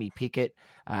against Jamie Pickett.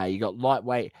 You got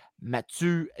lightweight,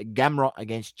 Matsu Gamrot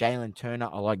against Jalen Turner.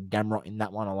 I like Gamrot in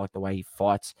that one. I like the way he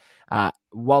fights.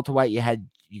 Welterweight,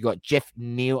 you got Jeff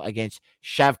Neal against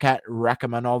Shavkat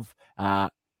Rakhmonov.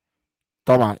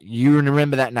 Doma, you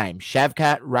remember that name,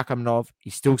 Shavkat Rakhmonov.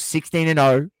 He's still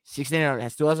 16-0.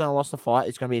 16-0. Still hasn't lost a fight.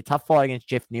 It's going to be a tough fight against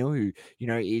Jeff Neal, who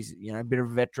is a bit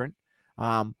of a veteran.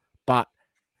 But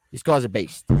this guy's a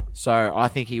beast. So I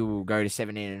think he will go to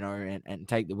 17-0 and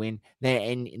take the win. There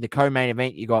in the co-main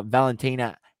event, you got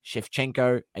Valentina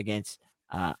Shevchenko against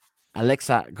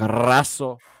Alexa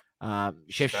Grasso.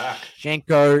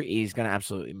 Shevchenko is going to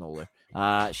absolutely maul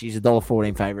her. She's a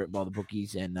 $1.14 favorite by the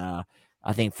bookies, and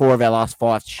I think 4 of our last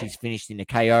fights she's finished in a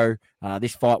KO.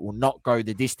 This fight will not go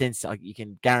the distance. You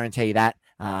can guarantee that.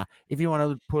 If you want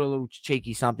to put a little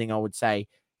cheeky something, I would say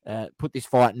put this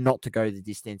fight not to go the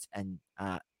distance, and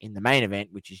in the main event,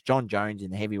 which is John Jones in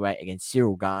the heavyweight against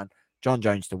Cyril Gane, John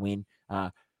Jones to win.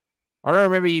 I don't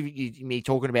remember me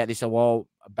talking about this a while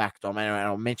back, Dom, and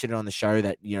I mentioned it on the show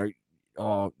that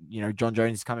John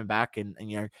Jones is coming back, and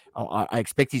I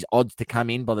expect his odds to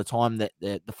come in by the time that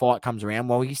the fight comes around.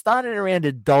 Well, he started around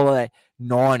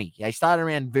 $1.90. He started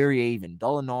around very even,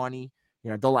 $1.90,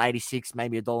 $1.86,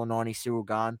 maybe $1.90. Cyril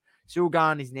Gane. Cyril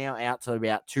Gane is now out to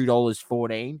about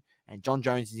 $2.14, and John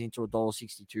Jones is into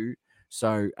 $1.62.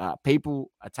 So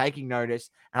people are taking notice,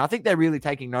 and I think they're really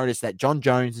taking notice that John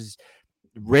Jones's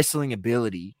wrestling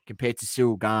ability compared to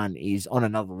Cyril Gane is on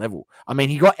another level. I mean,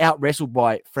 he got out wrestled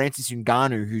by Francis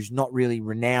Ngannou, who's not really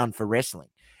renowned for wrestling,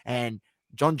 and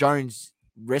John Jones'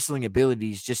 wrestling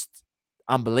ability is just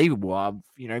unbelievable.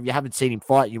 If you haven't seen him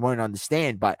fight, you won't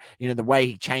understand. But the way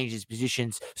he changes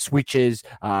positions, switches,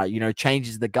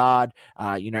 changes the guard,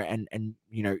 and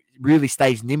really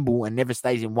stays nimble and never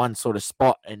stays in one sort of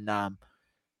spot. And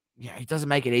it doesn't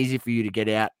make it easy for you to get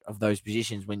out of those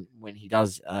positions when he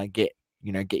does get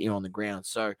you on the ground.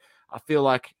 So I feel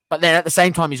like, but then at the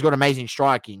same time, he's got amazing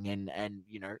striking, and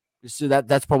so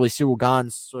that's probably Cyril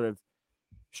Gane's sort of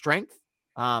strength.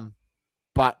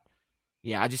 But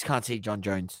yeah, I just can't see John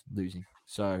Jones losing.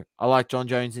 So I like John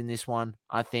Jones in this one.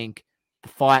 I think the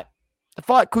fight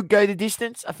could go the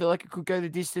distance. I feel like it could go the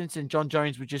distance, and John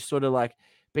Jones would just sort of like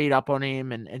beat up on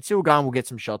him, and Cyril Gane will get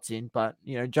some shots in. But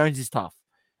Jones is tough,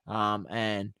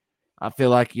 and I feel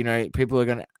like people are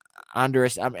going to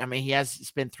underestimate. I mean, he has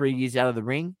spent 3 years out of the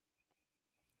ring,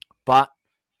 but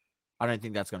I don't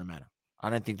think that's going to matter.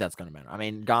 I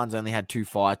mean, Gane's only had 2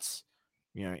 fights,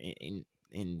 in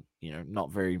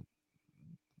not very.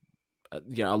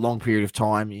 A long period of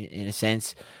time in a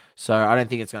sense. So I don't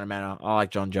think it's going to matter. I like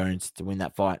John Jones to win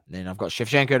that fight. Then I've got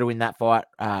Shevchenko to win that fight.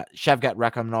 Shavkat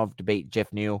Rakhmonov to beat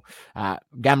Jeff Neal.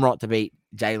 Gamrot to beat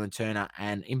Jalen Turner.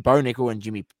 And in Bo Nickel and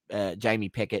Jamie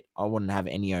Pickett, I wouldn't have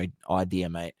any idea,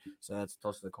 mate. So that's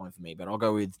toss of the coin for me. But I'll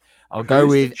go with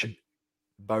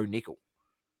Bo Nickel.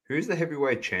 Who's the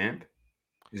heavyweight champ?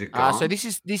 Is it Gane? So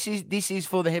this is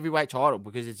for the heavyweight title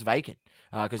because it's vacant.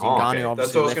 Because Ngannou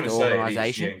obviously left the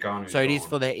organization. It's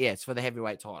for the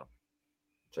heavyweight title.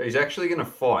 So he's actually going to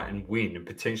fight and win and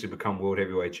potentially become world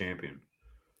heavyweight champion.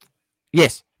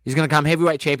 Yes, he's going to become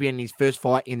heavyweight champion in his first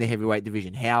fight in the heavyweight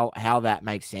division. How that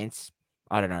makes sense,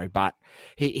 I don't know, but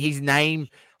his name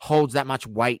holds that much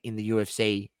weight in the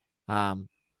UFC. I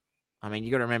mean,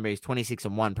 you got to remember he's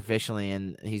 26-1 professionally,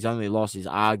 and his only loss is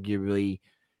arguably,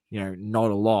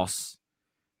 not a loss.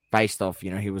 Based off,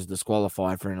 he was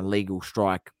disqualified for an illegal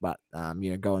strike, but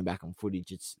going back on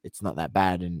footage, it's not that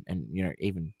bad, and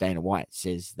even Dana White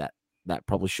says that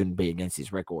probably shouldn't be against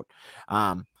his record.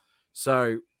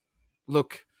 So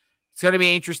look, it's going to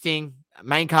be interesting.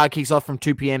 Main card kicks off from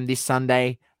 2 p.m. this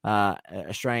Sunday,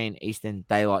 Australian Eastern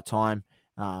Daylight Time.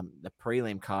 The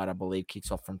prelim card, I believe,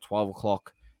 kicks off from 12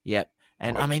 o'clock. Yep.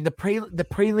 And I mean, the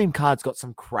prelim card's got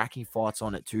some cracking fights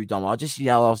on it too, Dom. I'll just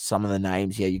yell off some of the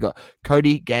names here. You got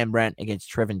Cody Garbrandt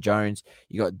against Trevin Jones.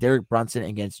 You got Derek Brunson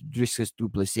against Dricus Du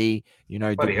Plessis.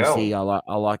 Duplessis,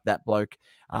 I like that bloke.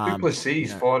 Du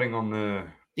Plessis fighting on the.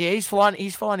 Yeah, he's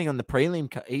fighting on the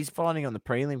prelim. He's fighting on the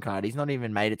prelim card. He's not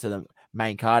even made it to the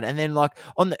main card. And then like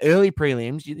on the early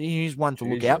prelims, here's one to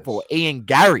look out for: Ian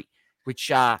Garry,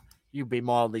 which you'll be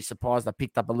mildly surprised. I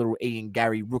picked up a little Ian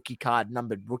Garry rookie card,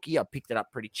 numbered rookie. I picked it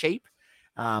up pretty cheap.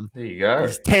 There you go.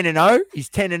 He's 10-0. He's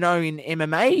 10-0 in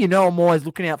MMA. I'm always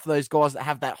looking out for those guys that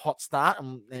have that hot start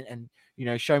and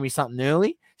show me something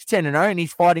early. He's 10-0, and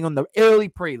he's fighting on the early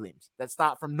prelims that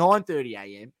start from 9:30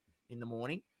 a.m. in the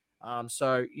morning.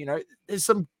 So there's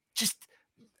some just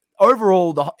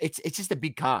overall it's just a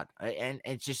big card, and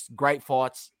it's just great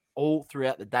fights all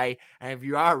throughout the day. And if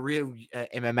you are a real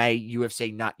MMA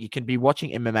UFC nut, you can be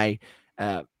watching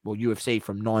UFC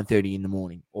from 9:30 in the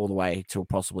morning all the way till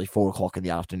possibly 4 o'clock in the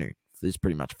afternoon. there's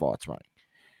pretty much fights running.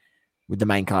 With the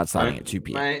main card starting at 2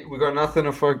 p.m. Mate, we got nothing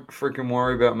to freaking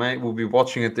worry about, mate. We'll be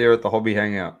watching it there at the Hobby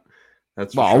Hangout.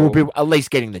 That's for Well, sure. we'll be at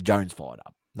least getting the Jones fight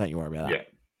up. Don't you worry about that.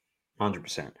 Yeah,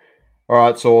 100%. All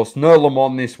right, Sauce. No Le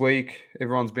Mans this week.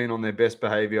 Everyone's been on their best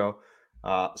behavior.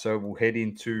 So we'll head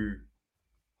into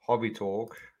Hobby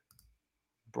Talk,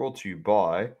 brought to you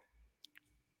by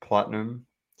Platinum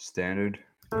Standard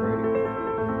Grading.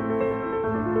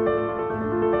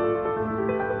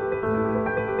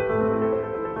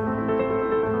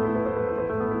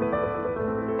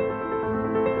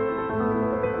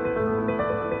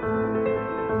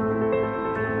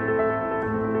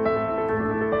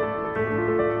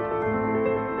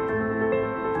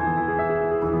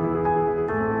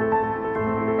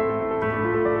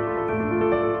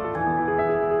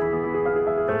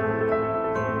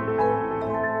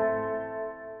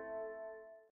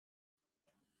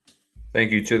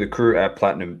 Thank you to the crew at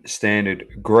Platinum Standard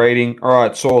Grading. All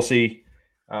right, Saucy,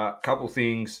 a couple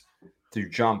things to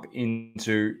jump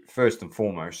into. First and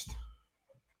foremost,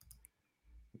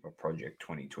 we've got Project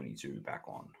 2022 back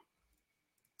on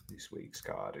this week's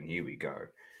card, and here we go.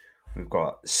 We've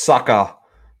got Saka,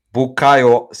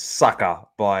 Bukayo Saka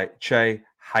by Che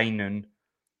Heinen.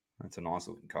 That's a nice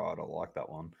looking card. I like that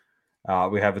one.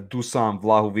 We have a Dusan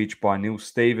Vlahovic by Neil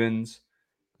Stevens.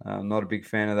 Not a big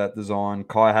fan of that design.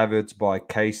 Kai Havertz by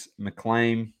Case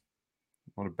McLean.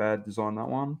 Not a bad design, that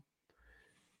one.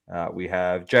 We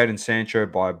have Jadon Sancho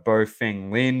by Bo Feng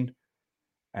Lin.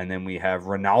 And then we have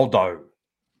Ronaldo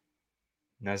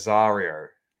Nazario,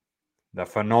 the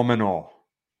Phenomenal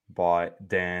by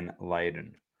Dan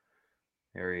Layden.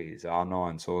 There he is,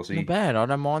 R9, Saucy. Not bad. I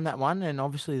don't mind that one. And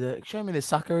obviously, show me the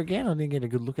sucker again. I didn't get a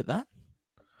good look at that.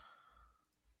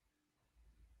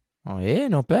 Oh, yeah,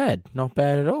 not bad. Not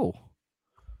bad at all.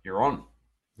 You're on.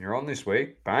 You're on this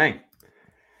week. Bang.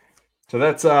 So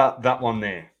that's that one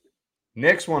there.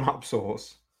 Next one up,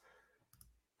 Sauce.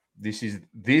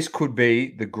 This could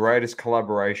be the greatest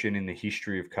collaboration in the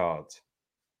history of cards.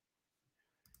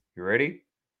 You ready?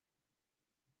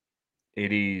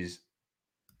 It is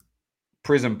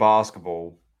Prism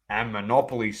Basketball and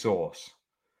Monopoly Sauce.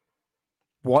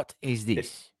 What is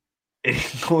this? It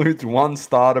includes one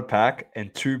starter pack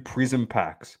and 2 Prism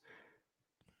packs.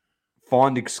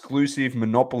 Find exclusive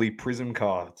Monopoly Prism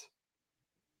cards.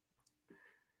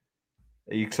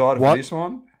 Are you excited for this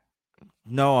one?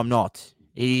 No, I'm not.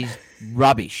 It is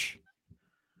rubbish.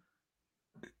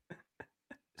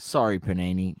 Sorry,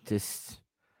 Panini.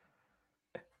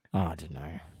 I don't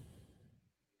know.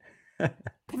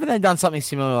 Haven't they done something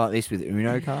similar like this with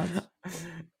Uno cards?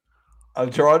 I'm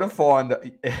trying to find,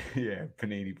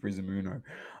 Panini Prism Uno.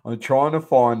 I'm trying to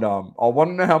find, I want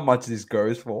to know how much this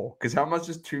goes for. Because how much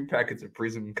does 2 packets of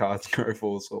Prism cards go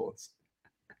for, Sauce?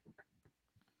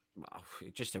 Well,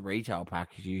 just a retail pack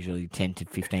is usually $10 to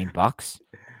 $15.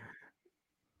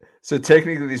 So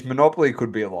technically, this Monopoly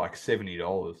could be at like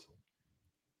 $70.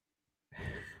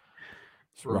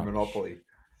 For a Monopoly.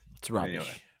 It's rubbish.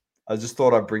 Anyway, I just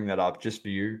thought I'd bring that up just for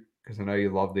you. Because I know you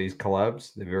love these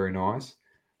collabs. They're very nice.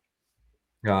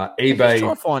 eBay. They just try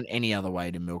to find any other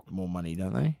way to milk more money,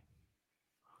 don't they?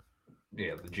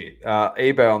 Yeah, legit.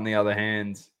 eBay, on the other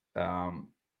hand,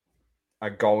 are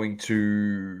going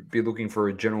to be looking for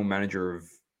a general manager of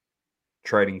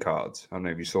trading cards. I don't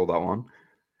know if you saw that one.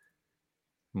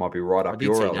 Might be right up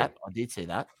your alley. I did see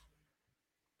that.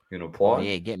 You gonna apply? Oh,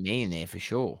 yeah, get me in there for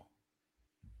sure.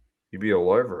 You'd be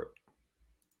all over it.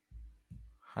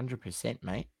 100%,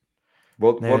 mate.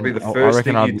 What would be the first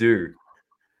thing you do?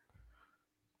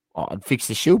 I'd fix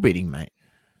the shield bidding, mate.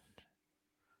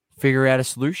 Figure out a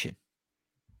solution.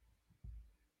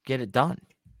 Get it done.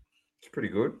 It's pretty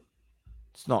good.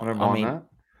 It's not. I don't mind that.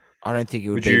 I don't think it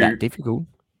would be that difficult.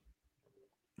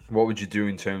 What would you do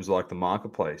in terms of like the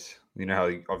marketplace? You know how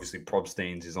obviously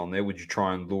Probsteins is on there. Would you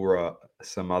try and lure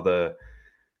some other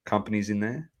companies in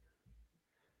there?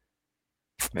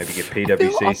 Maybe get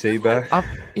PWCC back?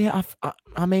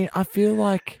 I feel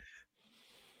like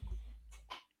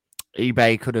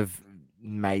eBay could have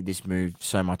made this move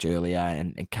so much earlier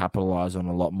and capitalize on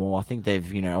a lot more. I think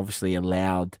they've, obviously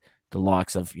allowed the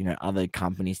likes of, other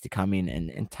companies to come in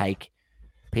and take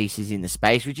pieces in the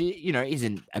space, which,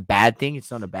 isn't a bad thing.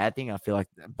 It's not a bad thing. I feel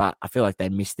like they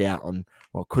missed out on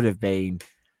what could have been,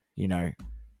 a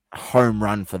home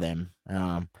run for them.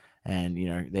 And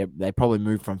they probably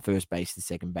moved from first base to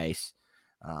second base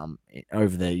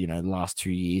over the last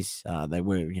 2 years. They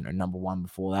were number one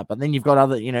before that, but then you've got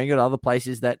other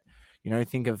places that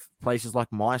think of places like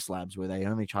MySlabs where they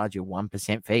only charge you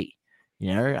 1% fee,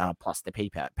 plus the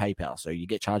PayPal, so you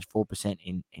get charged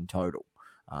 4% in total,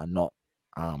 not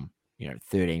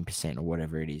 13% or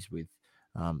whatever it is with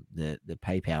the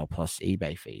PayPal plus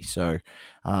eBay fee. So,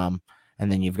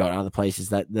 and then you've got other places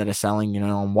that are selling,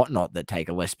 on Whatnot that take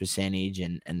a less percentage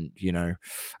and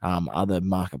other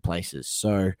marketplaces.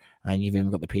 So, and you've even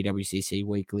got the PWCC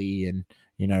weekly and,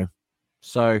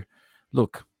 so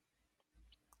look,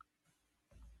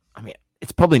 I mean,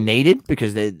 it's probably needed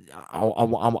because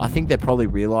I think they probably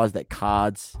realize that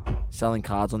selling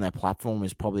cards on their platform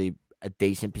is probably a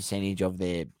decent percentage of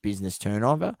their business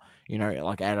turnover,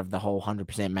 like out of the whole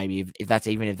 100%, maybe if that's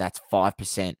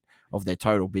 5% of their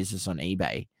total business on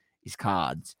eBay is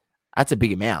cards, that's a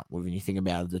big amount when you think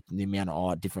about the amount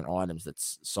of different items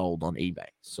that's sold on eBay.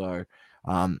 So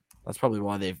that's probably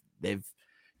why they've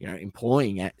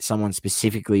employing someone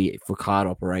specifically for card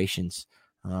operations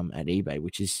at eBay,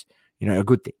 which is a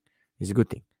good thing. Is a good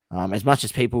thing. As much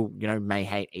as people may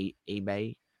hate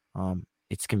eBay,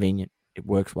 it's convenient. It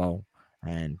works well,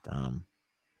 and I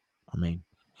mean,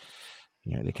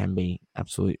 there can be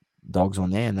absolute dogs on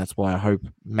there, and that's why I hope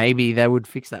maybe they would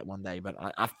fix that one day. But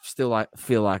I still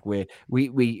feel like we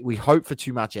hope for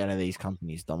too much out of these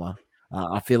companies, Doma.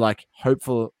 I feel like hope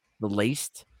for the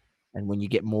least, and when you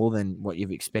get more than what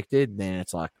you've expected, then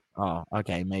it's like, oh,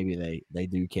 okay, maybe they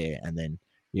do care, and then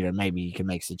maybe you can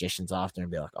make suggestions after and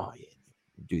be like, oh yeah,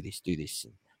 do this,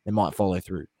 and they might follow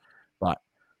through, but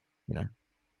they've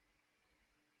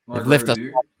left us.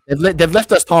 They've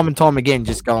left us time and time again,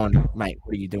 just going, mate,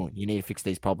 what are you doing? You need to fix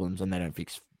these problems, and they don't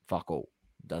fix fuck all.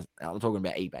 I'm talking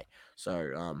about eBay.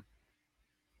 So,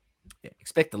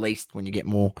 expect the least when you get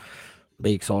more.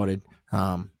 Be excited.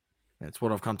 That's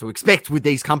what I've come to expect with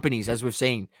these companies, as we've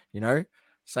seen.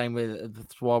 Same with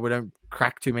that's why we don't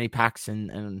crack too many packs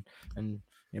and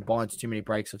buy into too many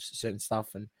breaks of certain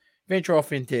stuff and venture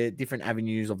off into different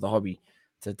avenues of the hobby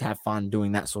to have fun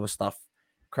doing that sort of stuff,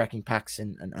 cracking packs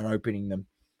and opening them.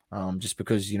 Just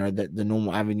because the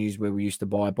normal avenues where we used to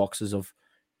buy boxes of,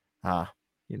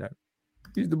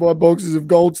 used to buy boxes of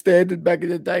gold standard back in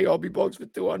the day, hobby box for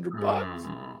 $200.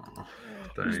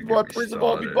 Used to buy Prism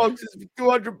hobby boxes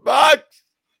for $200.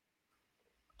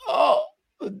 Oh,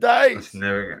 the days!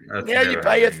 Now you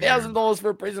pay $1,000 for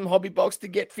a Prism hobby box to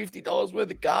get $50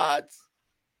 worth of cards.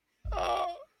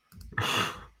 Oh.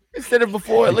 Instead of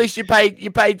before, at least you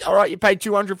paid all right. You paid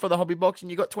 $200 for the hobby box,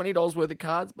 and you got $20 worth of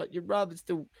cards. But you'd rather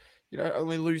still,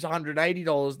 only lose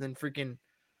 $180 than freaking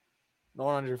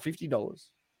 $950.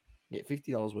 Get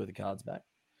 $50 worth of cards back.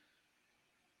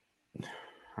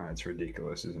 It's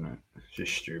ridiculous, isn't it? It's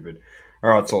just stupid. All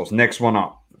right, Sauce. Next one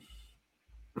up.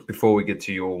 Before we get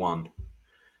to your one,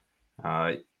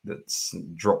 that's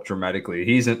dropped dramatically.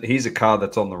 Here's a card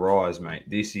that's on the rise, mate.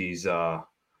 This is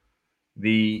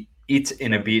the It's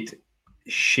in a Bit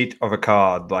shit of a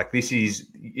card. Like, this is,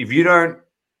 if you're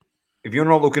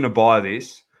not looking to buy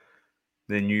this,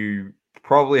 then you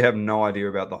probably have no idea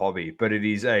about the hobby. But it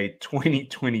is a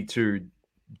 2022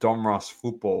 Donruss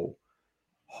football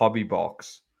hobby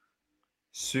box,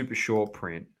 super short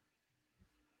print,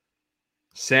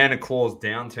 Santa Claus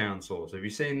Downtown Sauce. Have you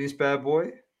seen this bad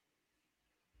boy?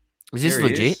 Is this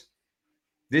legit?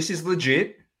 This is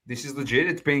legit.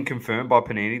 It's been confirmed by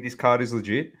Panini. This card is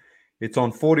legit. It's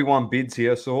on 41 bids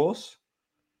here, Sauce.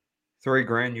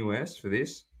 $3,000 US for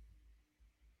this.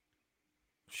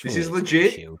 This is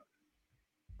legit.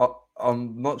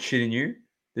 I'm not shitting you.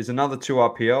 There's another two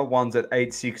up here. One's at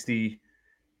 860,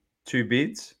 2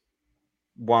 bids.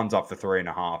 One's up for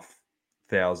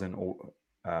 3,500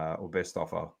 or best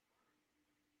offer.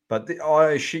 But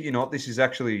I shit you not, this is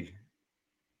actually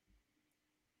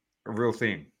a real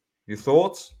thing. Your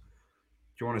thoughts? Do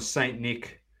you want a St.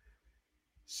 Nick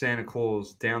Santa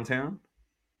Claus Downtown?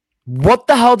 What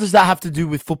the hell does that have to do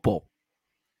with football?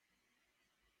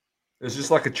 It's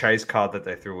just like a chase card that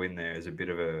they threw in there as a bit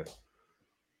of a...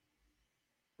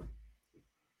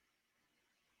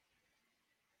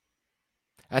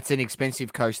 That's an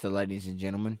expensive coaster, ladies and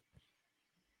gentlemen.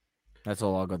 That's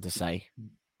all I got to say.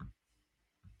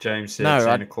 James said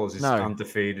Santa Claus is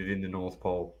undefeated in the North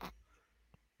Pole.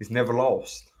 He's never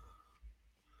lost.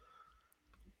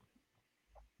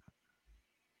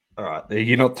 All right,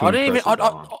 you're not too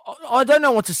I don't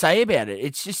know what to say about it.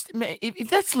 It's just, if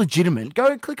that's legitimate,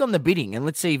 go click on the bidding and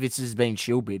let's see if this has been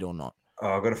shield bid or not.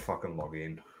 Oh, I've got to fucking log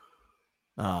in.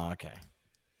 Oh, okay.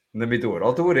 Let me do it.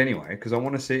 I'll do it anyway because I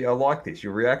want to see. I like this.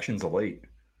 Your reaction's elite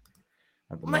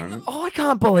at the moment. I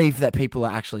can't believe that people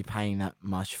are actually paying that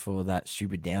much for that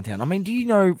stupid Downtown. I mean, do you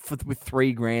know with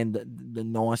 $3,000 the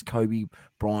nice Kobe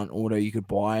Bryant auto you could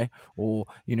buy, or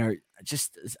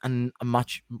just a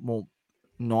much more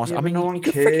nice. Yeah, I mean, no one you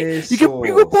could cares. you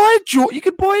could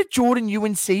buy a Jordan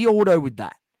UNC auto with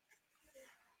that.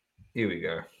 Here we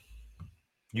go.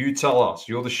 You tell us.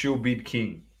 You're the shill bid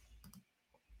king.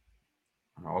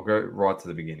 I'll go right to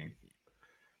the beginning.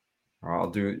 All right, I'll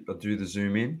do the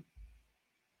zoom in.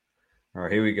 All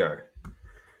right, here we go.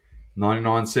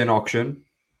 99-cent auction.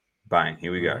 Bang,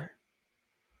 here we go.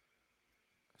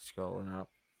 Scrolling up.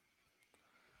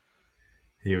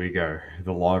 Here we go.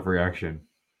 The live reaction.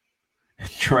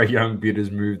 Trae Young bid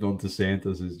has moved on to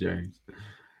Santos, says James.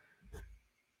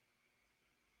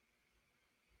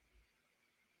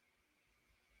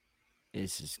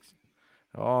 This is.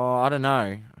 Oh, I don't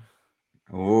know.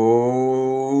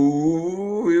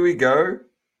 Oh, here we go.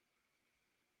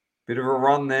 Bit of a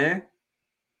run there.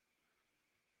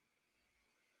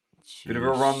 Bit of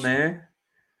a run there.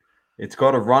 It's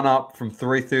got a run up from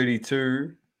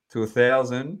 332 to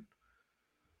 1,000.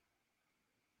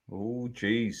 Oh,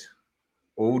 geez.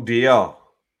 Oh, dear.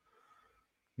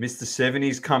 Mr.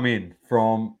 70's come in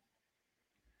from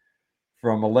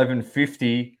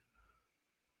 1150.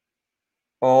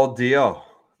 Oh, dear.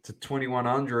 To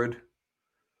 2,100.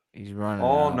 He's running.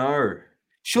 Oh, no.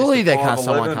 Surely Mr.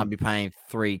 someone can't be paying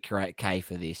 $3K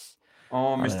for this.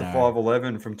 Oh, Mr.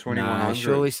 511 from 2,100. No,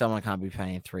 surely someone can't be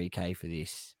paying $3K for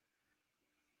this.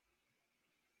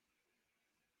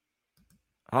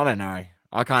 I don't know.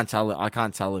 I can't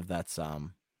tell if that's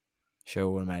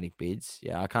show automatic bids.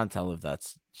 Yeah, I can't tell if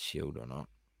that's Shield or not.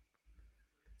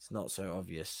 It's not so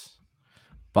obvious.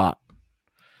 But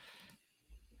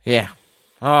yeah.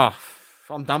 Oh,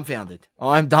 I'm dumbfounded.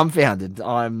 I'm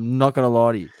not gonna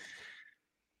lie to you.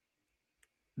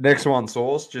 Next one,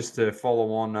 Source, just to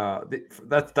follow on.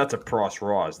 That's a price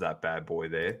rise, that bad boy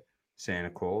there, Santa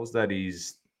Claus. That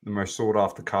is the most sought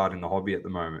after card in the hobby at the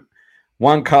moment.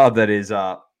 One card that is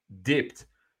dipped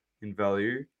in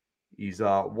value is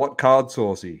what card,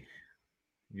 Saucy?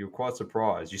 You're quite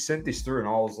surprised. You sent this through and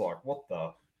I was like, what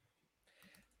the?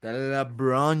 The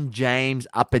LeBron James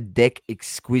Upper Deck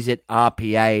Exquisite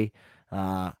RPA.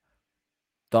 Doma,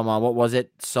 what was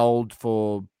it? Sold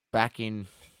for back in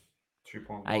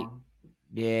 2.1.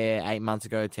 8 months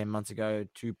ago, 10 months ago,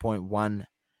 2.1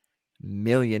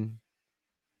 million.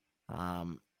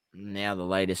 Now the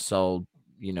latest sold,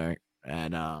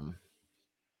 at I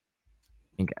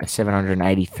think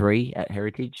 783 at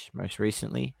Heritage most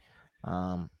recently.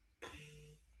 I'm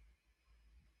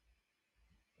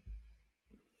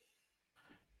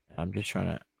just trying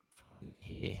to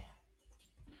here.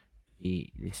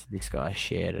 This guy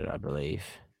shared it, I believe.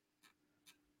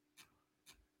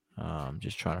 I'm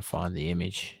just trying to find the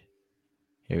image.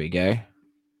 Here we go.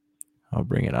 I'll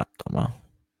bring it up, Toma.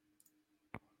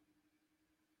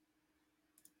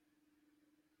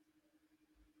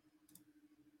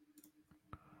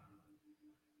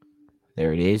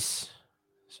 There it is.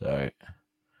 So,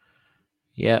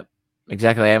 yep,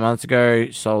 exactly 8 months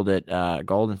ago, sold it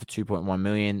Golden for 2.1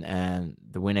 million, and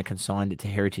the winner consigned it to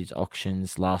Heritage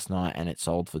Auctions last night, and it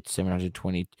sold for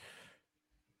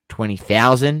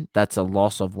 720,000. That's a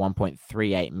loss of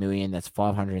 1.38 million. That's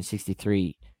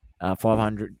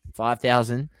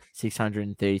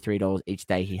 $5,633 each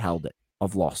day he held it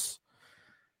of loss.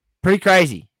 Pretty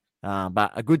crazy,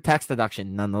 but a good tax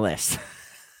deduction nonetheless.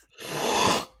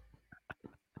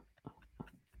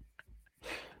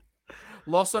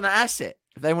 Loss on an asset.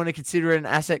 If they want to consider it an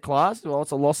asset class, well,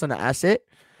 it's a loss on an asset,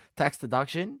 tax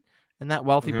deduction, and that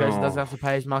wealthy person doesn't have to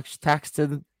pay as much tax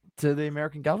to the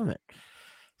American government.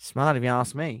 Smart, if you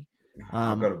ask me.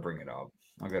 I've got to bring it up.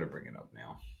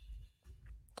 Now.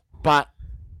 But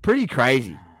pretty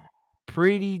crazy.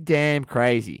 Pretty damn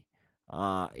crazy,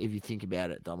 if you think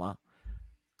about it, Doma.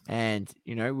 And,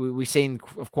 we've seen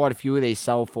quite a few of these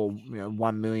sell for,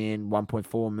 1 million,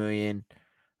 1.4 million.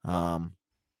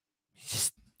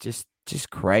 Just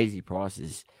crazy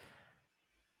prices.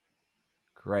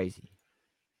 Crazy.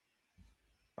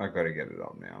 I got to get it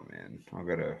up now, man. I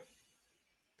got to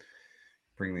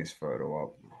bring this photo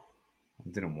up. I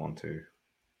didn't want to.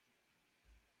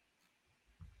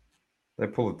 They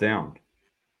pull it down.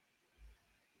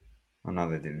 Oh no,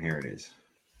 they didn't. Here it is.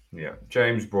 Yeah,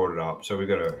 James brought it up, so we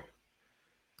got to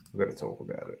talk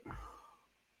about it.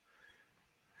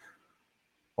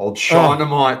 Old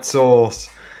Shinemite Sauce.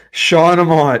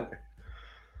 Shinemite.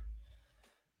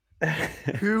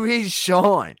 Who is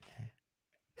Shine?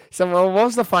 So, what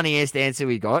was the funniest answer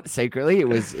we got secretly?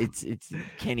 It's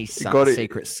Kenny's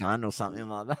secret son or something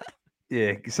like that.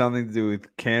 Yeah, something to do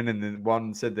with Ken, and then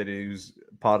one said that he was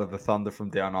part of the Thunder from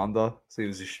Down Under, so he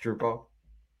was a stripper.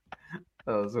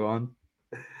 That was one.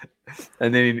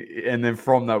 And then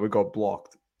from that we got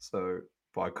blocked, so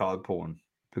by card porn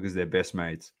because they're best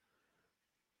mates.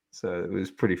 So it was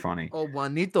pretty funny. Oh,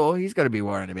 Juanito, he's got to be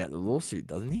worrying about the lawsuit,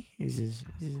 doesn't he? He's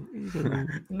got a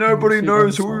Nobody lawsuit on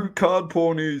knows the who side. card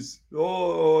porn is.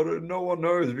 Oh, no one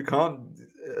knows. We can't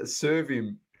serve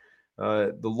him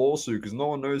the lawsuit because no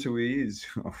one knows who he is.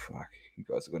 Oh fuck, you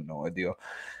guys have got no idea.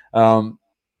 I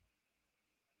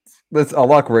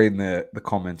like reading the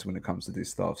comments when it comes to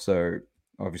this stuff. So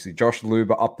obviously, Josh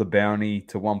Luber upped the bounty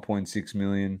to 1.6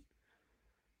 million.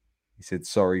 He said,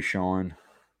 "Sorry, Shine."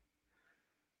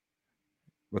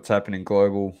 What's happening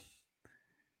global?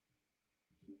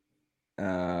 Pulled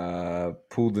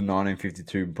the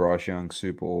 1952 Bryce Young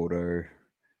Super Auto.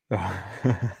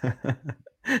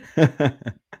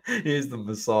 Here's the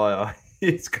Messiah.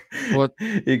 What?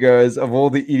 He goes, of all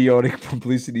the idiotic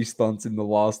publicity stunts in the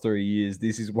last 3 years,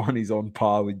 this is one he's on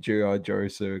par with G.I. Joe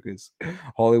Circus.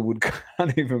 Hollywood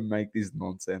can't even make this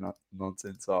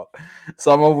nonsense up.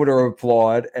 Someone would have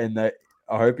replied, and I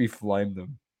hope he flamed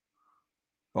them.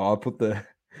 Oh, I put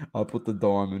the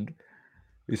diamond.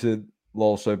 He said,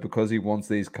 lol, so because he wants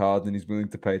these cards and he's willing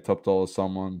to pay top dollar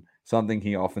something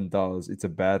he often does, it's a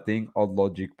bad thing? Odd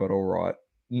logic, but all right.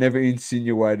 Never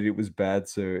insinuated it was bad,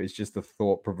 sir. It's just a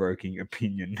thought-provoking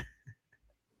opinion.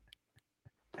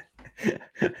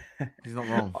 He's not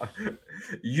wrong.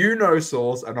 You know,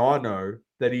 Source, and I know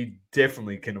that he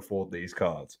definitely can afford these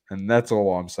cards. And that's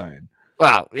all I'm saying.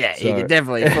 Well, yeah, you So- can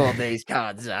definitely afford these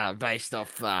cards based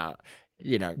off, No,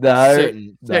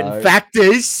 certain no.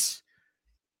 factors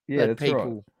Yeah, that that's right.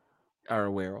 people are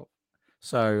aware of.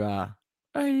 So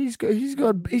he's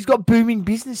got booming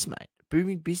business, mate.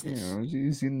 Booming business. Yeah,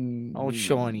 he's in Old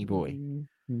shiny boy.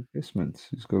 Investments.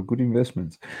 He's got good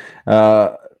investments.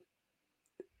 No,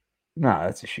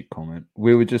 that's a shit comment.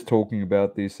 We were just talking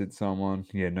about this at someone.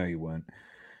 Yeah, no, you weren't.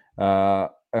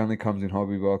 Only comes in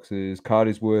hobby boxes. Card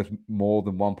is worth more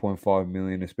than 1.5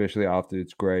 million, especially after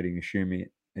its grading, assuming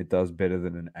it does better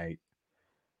than an 8.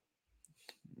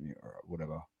 Yeah, all right,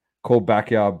 whatever. Call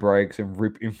backyard breaks and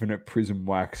rip infinite prism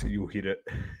wax, and you'll hit it.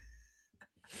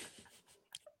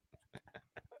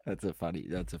 That's a funny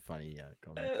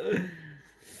comment.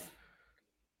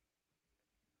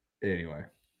 Anyway,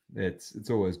 it's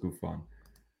always good fun.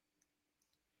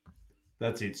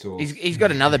 That's it, Source. He's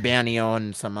got another bounty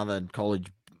on some other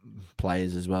college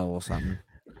players as well or something.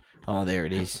 Oh, there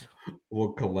it is.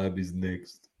 What collab is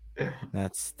next?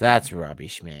 That's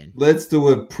rubbish, man. Let's do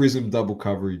a Prism double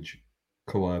coverage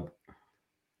collab.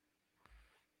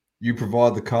 You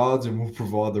provide the cards and we'll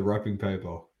provide the wrapping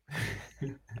paper.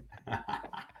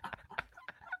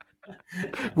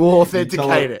 We'll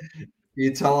authenticate it.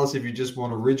 You tell us if you just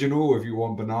want original, or if you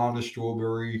want banana,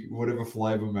 strawberry, whatever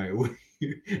flavor, mate.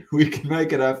 We can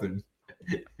make it happen.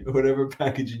 Whatever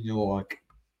packaging you like.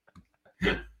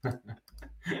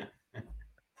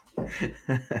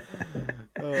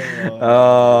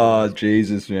 Oh,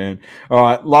 Jesus, man. All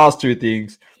right, last two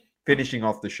things. Finishing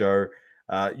off the show.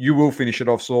 You will finish it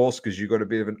off, Source, because you got a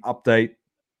bit of an update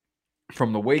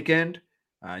from the weekend.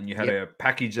 And you had a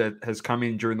package that has come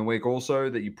in during the week also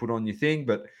that you put on your thing.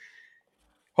 But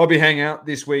Hobby Hangout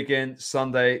this weekend,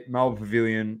 Sunday, Melbourne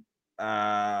Pavilion, 10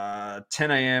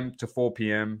 a.m. to 4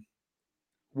 p.m.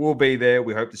 We'll be there.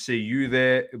 We hope to see you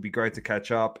there. It'll be great to catch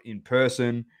up in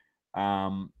person.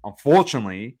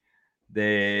 Unfortunately,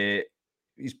 there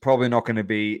is probably not going to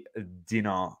be a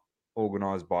dinner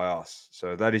organized by us.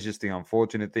 So that is just the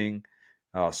unfortunate thing.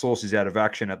 Source is out of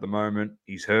action at the moment.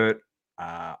 He's hurt.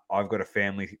 I've got a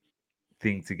family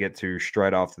thing to get to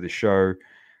straight after the show.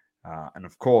 And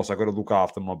of course, I've got to look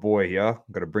after my boy here.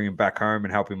 I've got to bring him back home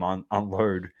and help him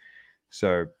unload.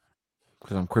 So,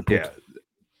 because I'm crippled. Yeah,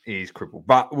 he's crippled.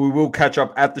 But we will catch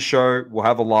up at the show. We'll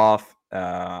have a laugh.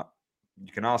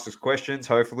 You can ask us questions,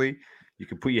 hopefully. You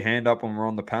can put your hand up when we're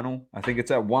on the panel. I think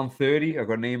it's at 1:30. I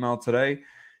got an email today.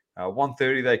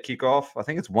 1:30 they kick off. I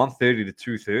think it's 1:30 to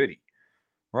 2:30.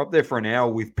 We're up there for an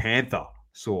hour with Panther,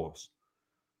 Source.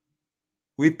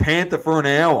 With Panther for an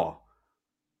hour.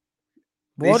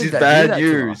 This is bad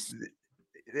news.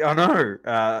 I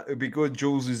know. It'd be good.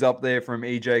 Jules is up there from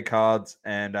EJ Cards.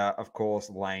 And, of course,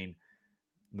 Lane,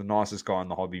 the nicest guy in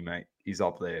the hobby, mate. He's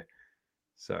up there.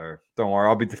 So don't worry.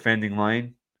 I'll be defending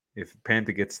Lane. If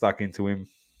Panther gets stuck into him,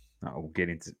 we'll get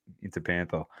into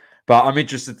Panther. But I'm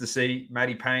interested to see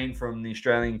Matty Payne from the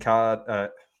Australian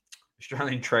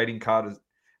Trading Card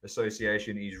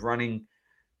Association. He's running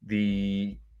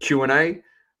the Q&A.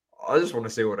 I just want to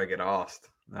see what I get asked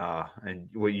and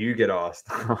what you get asked.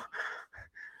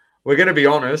 We're going to be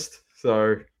honest,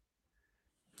 so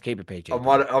keep it PG. I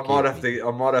might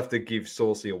have to give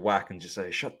Saucy a whack and just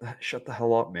say, shut the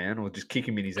hell up, man, or just kick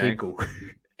him in his ankle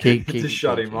to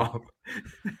shut him up.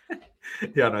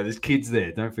 Yeah, no, there's kids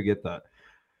there. Don't forget that.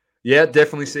 Yeah,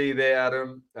 definitely see you there,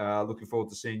 Adam. Looking forward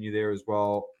to seeing you there as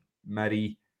well,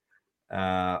 Maddie.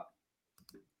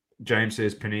 James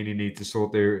says Panini need to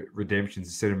sort their redemptions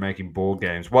instead of making board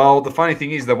games. Well, the funny thing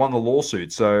is they won the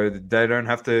lawsuit, so they don't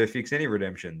have to fix any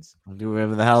redemptions. They'll do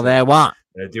whatever the hell they want.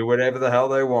 They do whatever the hell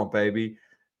they want, baby.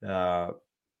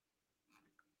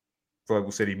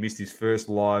 Global said he missed his first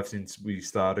live since we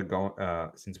started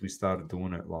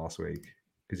doing it last week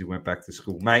because he went back to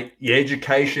school. Mate, your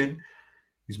education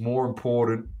is more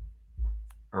important.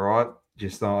 All right,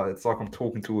 just it's like I'm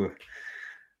talking to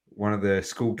one of the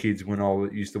school kids when I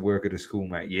used to work at a school,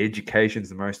 mate. Your education's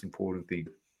the most important thing.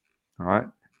 All right.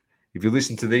 If you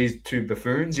listen to these two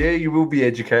buffoons, yeah, you will be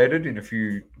educated in a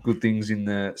few good things in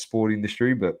the sport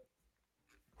industry, but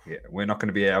yeah, we're not going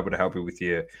to be able to help you with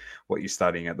what you're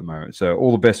studying at the moment. So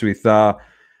all the best with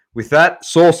that.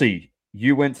 Saucy,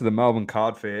 you went to the Melbourne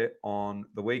Card Fair on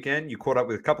the weekend. You caught up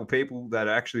with a couple of people that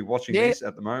are actually watching this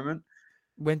at the moment.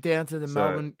 Went down to the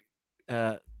Melbourne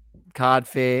Card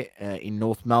Fair in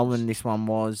North Melbourne. This one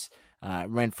was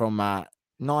went from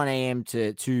 9 a.m.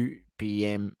 to 2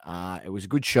 p.m. It was a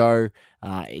good show.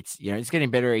 It's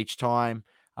getting better each time.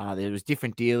 There was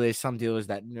different dealers, some dealers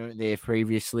that weren't there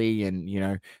previously, and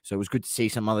so it was good to see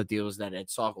some other dealers that had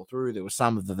cycled through. There were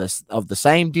some of the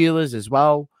same dealers as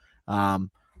well.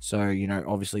 So,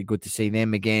 obviously good to see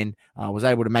them again. I was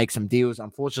able to make some deals.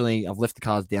 Unfortunately, I've left the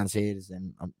cars downstairs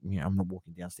and I'm not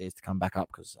walking downstairs to come back up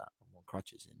because I'm on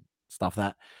crutches and stuff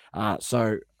that.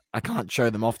 So I can't show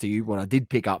them off to you what I did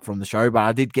pick up from the show, but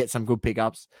I did get some good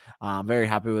pickups. I'm very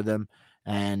happy with them.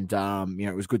 And,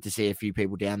 it was good to see a few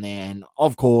people down there. And,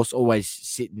 of course, always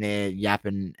sitting there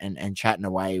yapping and chatting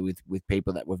away with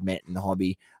people that we've met in the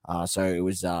hobby. So it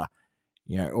was,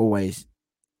 always –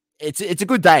 it's a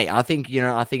good day. I think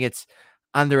it's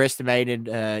underestimated.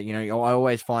 I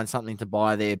always find something to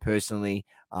buy there personally.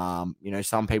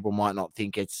 Some people might not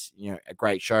think it's, a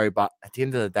great show, but at the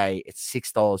end of the day, it's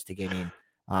 $6 to get in,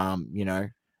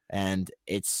 and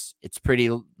it's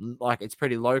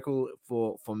pretty local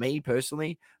for me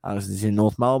personally. It's in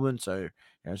North Melbourne, so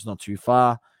it's not too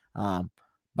far.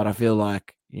 But I feel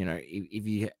like, if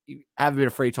you have a bit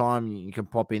of free time, you can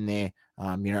pop in there.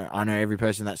 I know every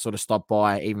person that sort of stopped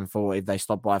by, even if they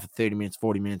stopped by for 30 minutes,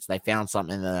 40 minutes, they found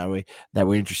something that they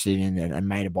were interested in and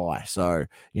made a buy. So,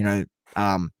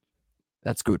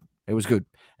 that's good. It was good.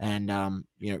 And,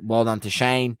 well done to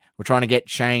Shane. We're trying to get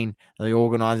Shane, the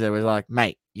organizer, was like,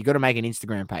 mate, you got to make an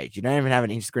Instagram page. You don't even have an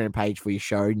Instagram page for your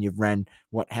show. And you've ran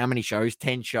how many shows?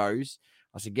 10 shows.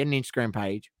 I said, get an Instagram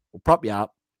page. We'll prop you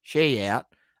up, share you out.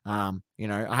 I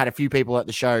had a few people at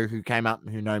the show who came up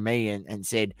who know me and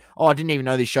said, oh, I didn't even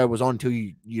know this show was on until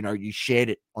you shared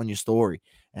it on your story.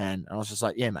 And I was just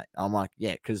like, yeah, mate. I'm like,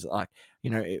 yeah, because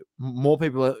more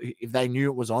people, if they knew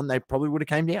it was on, they probably would have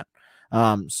came down.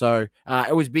 So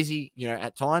it was busy,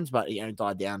 at times, but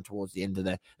died down towards the end of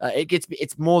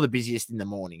it's more the busiest in the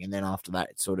morning, and then after that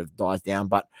it sort of dies down.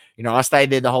 But I stayed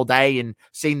there the whole day and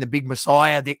seen the big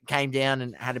Messiah that came down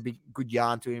and had a good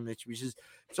yarn to him, which is.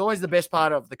 It's always the best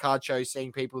part of the card show,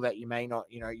 seeing people that you may not,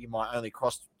 you might only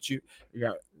cross to,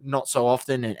 not so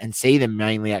often and see them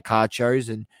mainly at card shows,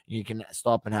 and you can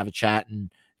stop and have a chat and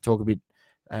talk a bit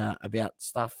about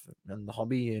stuff and the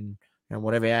hobby and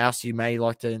whatever else you may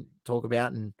like to talk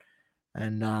about. And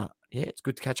it's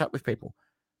good to catch up with people.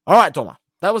 All right, Doma.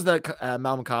 That was the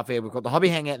Melbourne Car Fair. We've got the hobby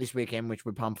hangout this weekend, which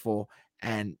we're pumped for.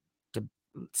 And to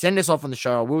send us off on the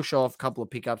show, I will show off a couple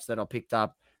of pickups that I picked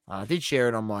up. I did share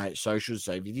it on my socials,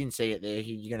 so if you didn't see it there,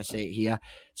 you're going to see it here.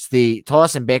 It's the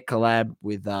Tyson Beck collab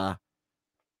with Tyson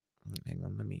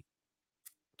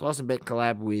Beck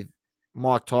collab with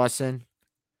Mike Tyson.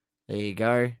 There you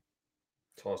go.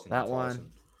 That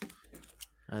one.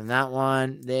 And that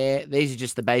one there. These are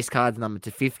just the base cards numbered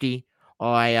to 50.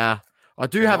 I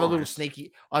do have a little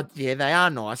sneaky. They are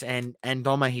nice. And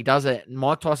Doma,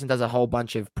 Mike Tyson does a whole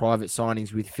bunch of private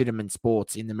signings with Fitterman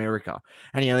Sports in America.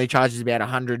 And he only charges about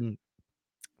 $130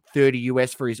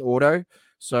 US for his auto.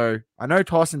 So I know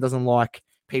Tyson doesn't like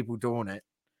people doing it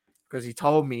because he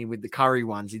told me with the Curry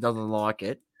ones, he doesn't like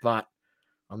it. But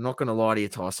I'm not going to lie to you,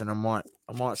 Tyson. I might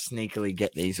sneakily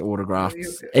get these autographed.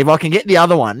 If I can get the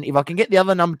other one, if I can get the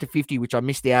other number to 50, which I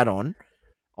missed out on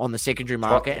the secondary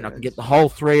market, and I can get the whole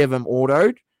three of them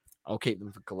autoed, I'll keep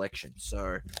them for collection.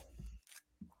 So,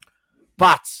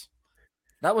 but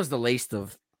that was the least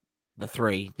of the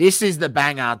three. This is the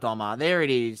banger, Doma. There it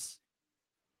is.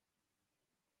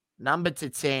 Number to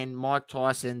 10, Mike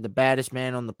Tyson, the baddest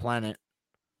man on the planet.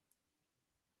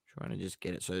 Trying to just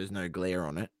get it so there's no glare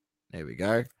on it. There we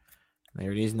go.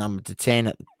 There it is, number to 10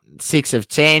 at 6 of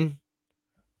 10.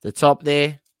 The top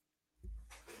there.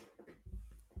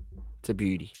 It's a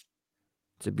beauty.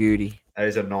 It's a beauty. That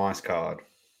is a nice card.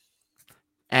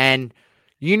 And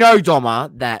you know, Doma,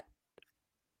 that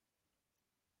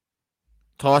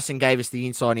Tyson gave us the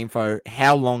inside info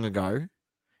how long ago,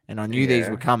 and I knew these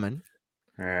were coming.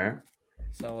 Yeah.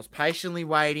 So I was patiently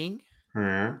waiting.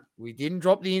 Yeah. We didn't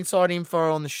drop the inside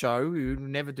info on the show. We would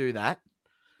never do that.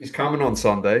 He's coming on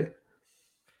Sunday.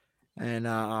 And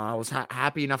I was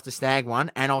happy enough to snag one.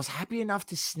 And I was happy enough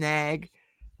to snag.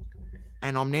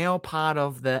 And I'm now part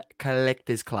of the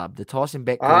Collectors Club, the Tyson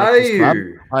Beck Collectors Club.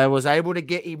 I was able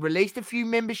to he released a few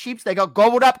memberships. They got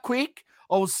gobbled up quick.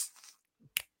 I was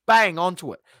bang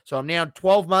onto it. So I'm now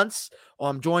 12 months.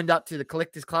 I'm joined up to the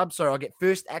Collectors Club. So I get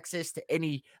first access to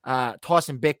any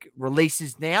Tyson Beck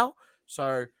releases now.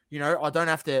 So, you know, I don't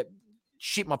have to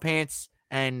shit my pants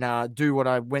and do what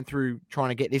I went through trying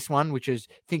to get this one, which is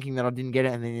thinking that I didn't get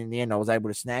it. And then in the end, I was able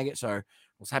to snag it. So I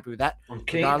was happy with that. I'm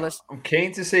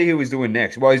keen to see who he's doing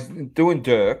next. Well, he's doing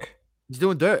Dirk. He's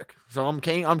doing Dirk. So I'm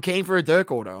keen for a Dirk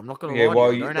order. I'm not going to lie. Yeah,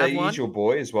 well, he's your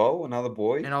boy as well, another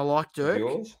boy. And I like Dirk.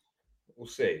 Yours. We'll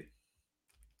see.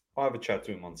 I'll have a chat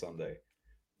to him on Sunday.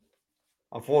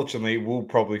 Unfortunately, we'll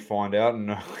probably find out,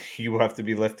 and you will have to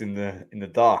be left in the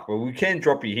dark. Well, we can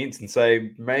drop you hints and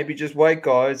say, maybe just wait,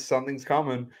 guys. Something's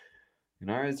coming. You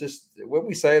know, it's just when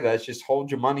we say that, it's just hold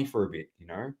your money for a bit. You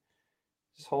know,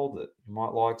 just hold it. You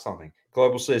might like something.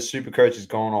 Global says Supercoach has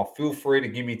gone off. Feel free to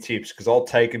give me tips because I'll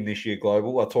take him this year.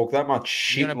 Global, I talked that much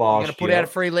shit last year. You're gonna put out a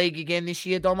free league again this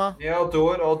year, Doma? Yeah, I'll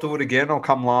do it. I'll do it again. I'll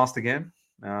come last again.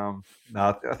 No,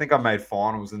 I think I made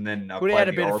finals and then put out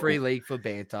a bit of free league for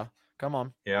banter. Come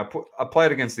on. Yeah, I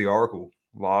played against the Oracle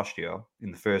last year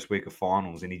in the first week of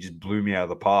finals, and he just blew me out of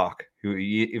the park.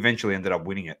 He eventually ended up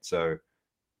winning it. So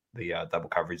the double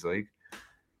coverage league.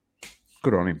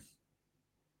 Good on him.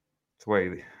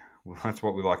 That's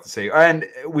what we like to see. And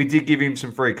we did give him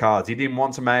some free cards. He didn't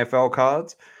want some AFL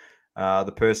cards.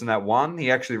 The person that won,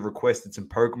 he actually requested some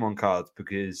Pokemon cards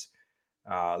because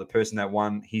the person that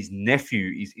won, his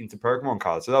nephew is into Pokemon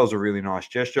cards. So that was a really nice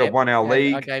gesture. Won our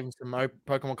league. I gave him some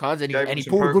Pokemon cards, and he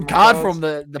pulled a good card from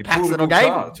the packs that I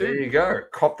gave him too. There you go.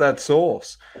 Cop that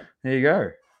sauce. There you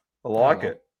go. I like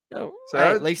it. So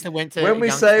at least it went to. When we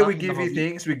say we give you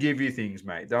things, we give you things,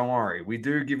 mate. Don't worry. We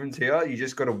do give them to you. You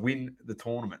just got to win the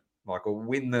tournament. Like, or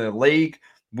win the league,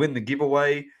 win the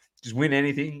giveaway. Just win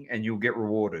anything, and you'll get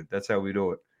rewarded. That's how we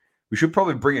do it. We should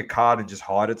probably bring a card and just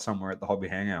hide it somewhere at the hobby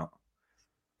hangout.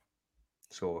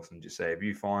 Source and just say if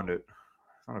you find it,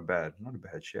 not a bad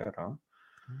shout, huh?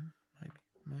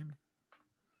 Maybe.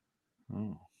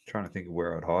 Oh, trying to think of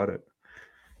where I'd hide it.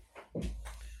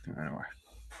 Anyway,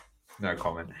 no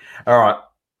comment. All right.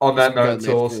 On that note,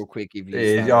 Source.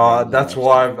 That's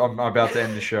why I'm about to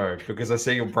end the show because I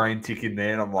see your brain ticking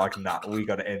there, and I'm like, nah, we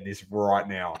got to end this right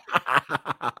now.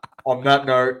 On that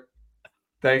note.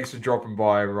 Thanks for dropping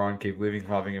by, everyone. Keep living,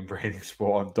 loving, and breathing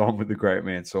sport. I'm Dom with the Great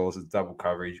Man Source. It's double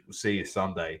coverage. We'll see you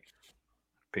Sunday.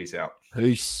 Peace out.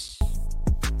 Peace.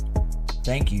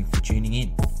 Thank you for tuning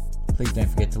in. Please don't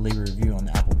forget to leave a review on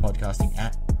the Apple Podcasting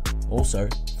app. Also,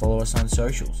 follow us on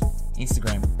socials.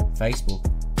 Instagram, Facebook,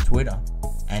 Twitter,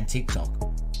 and TikTok.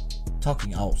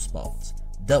 Talking all sports.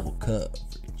 Double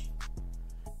coverage.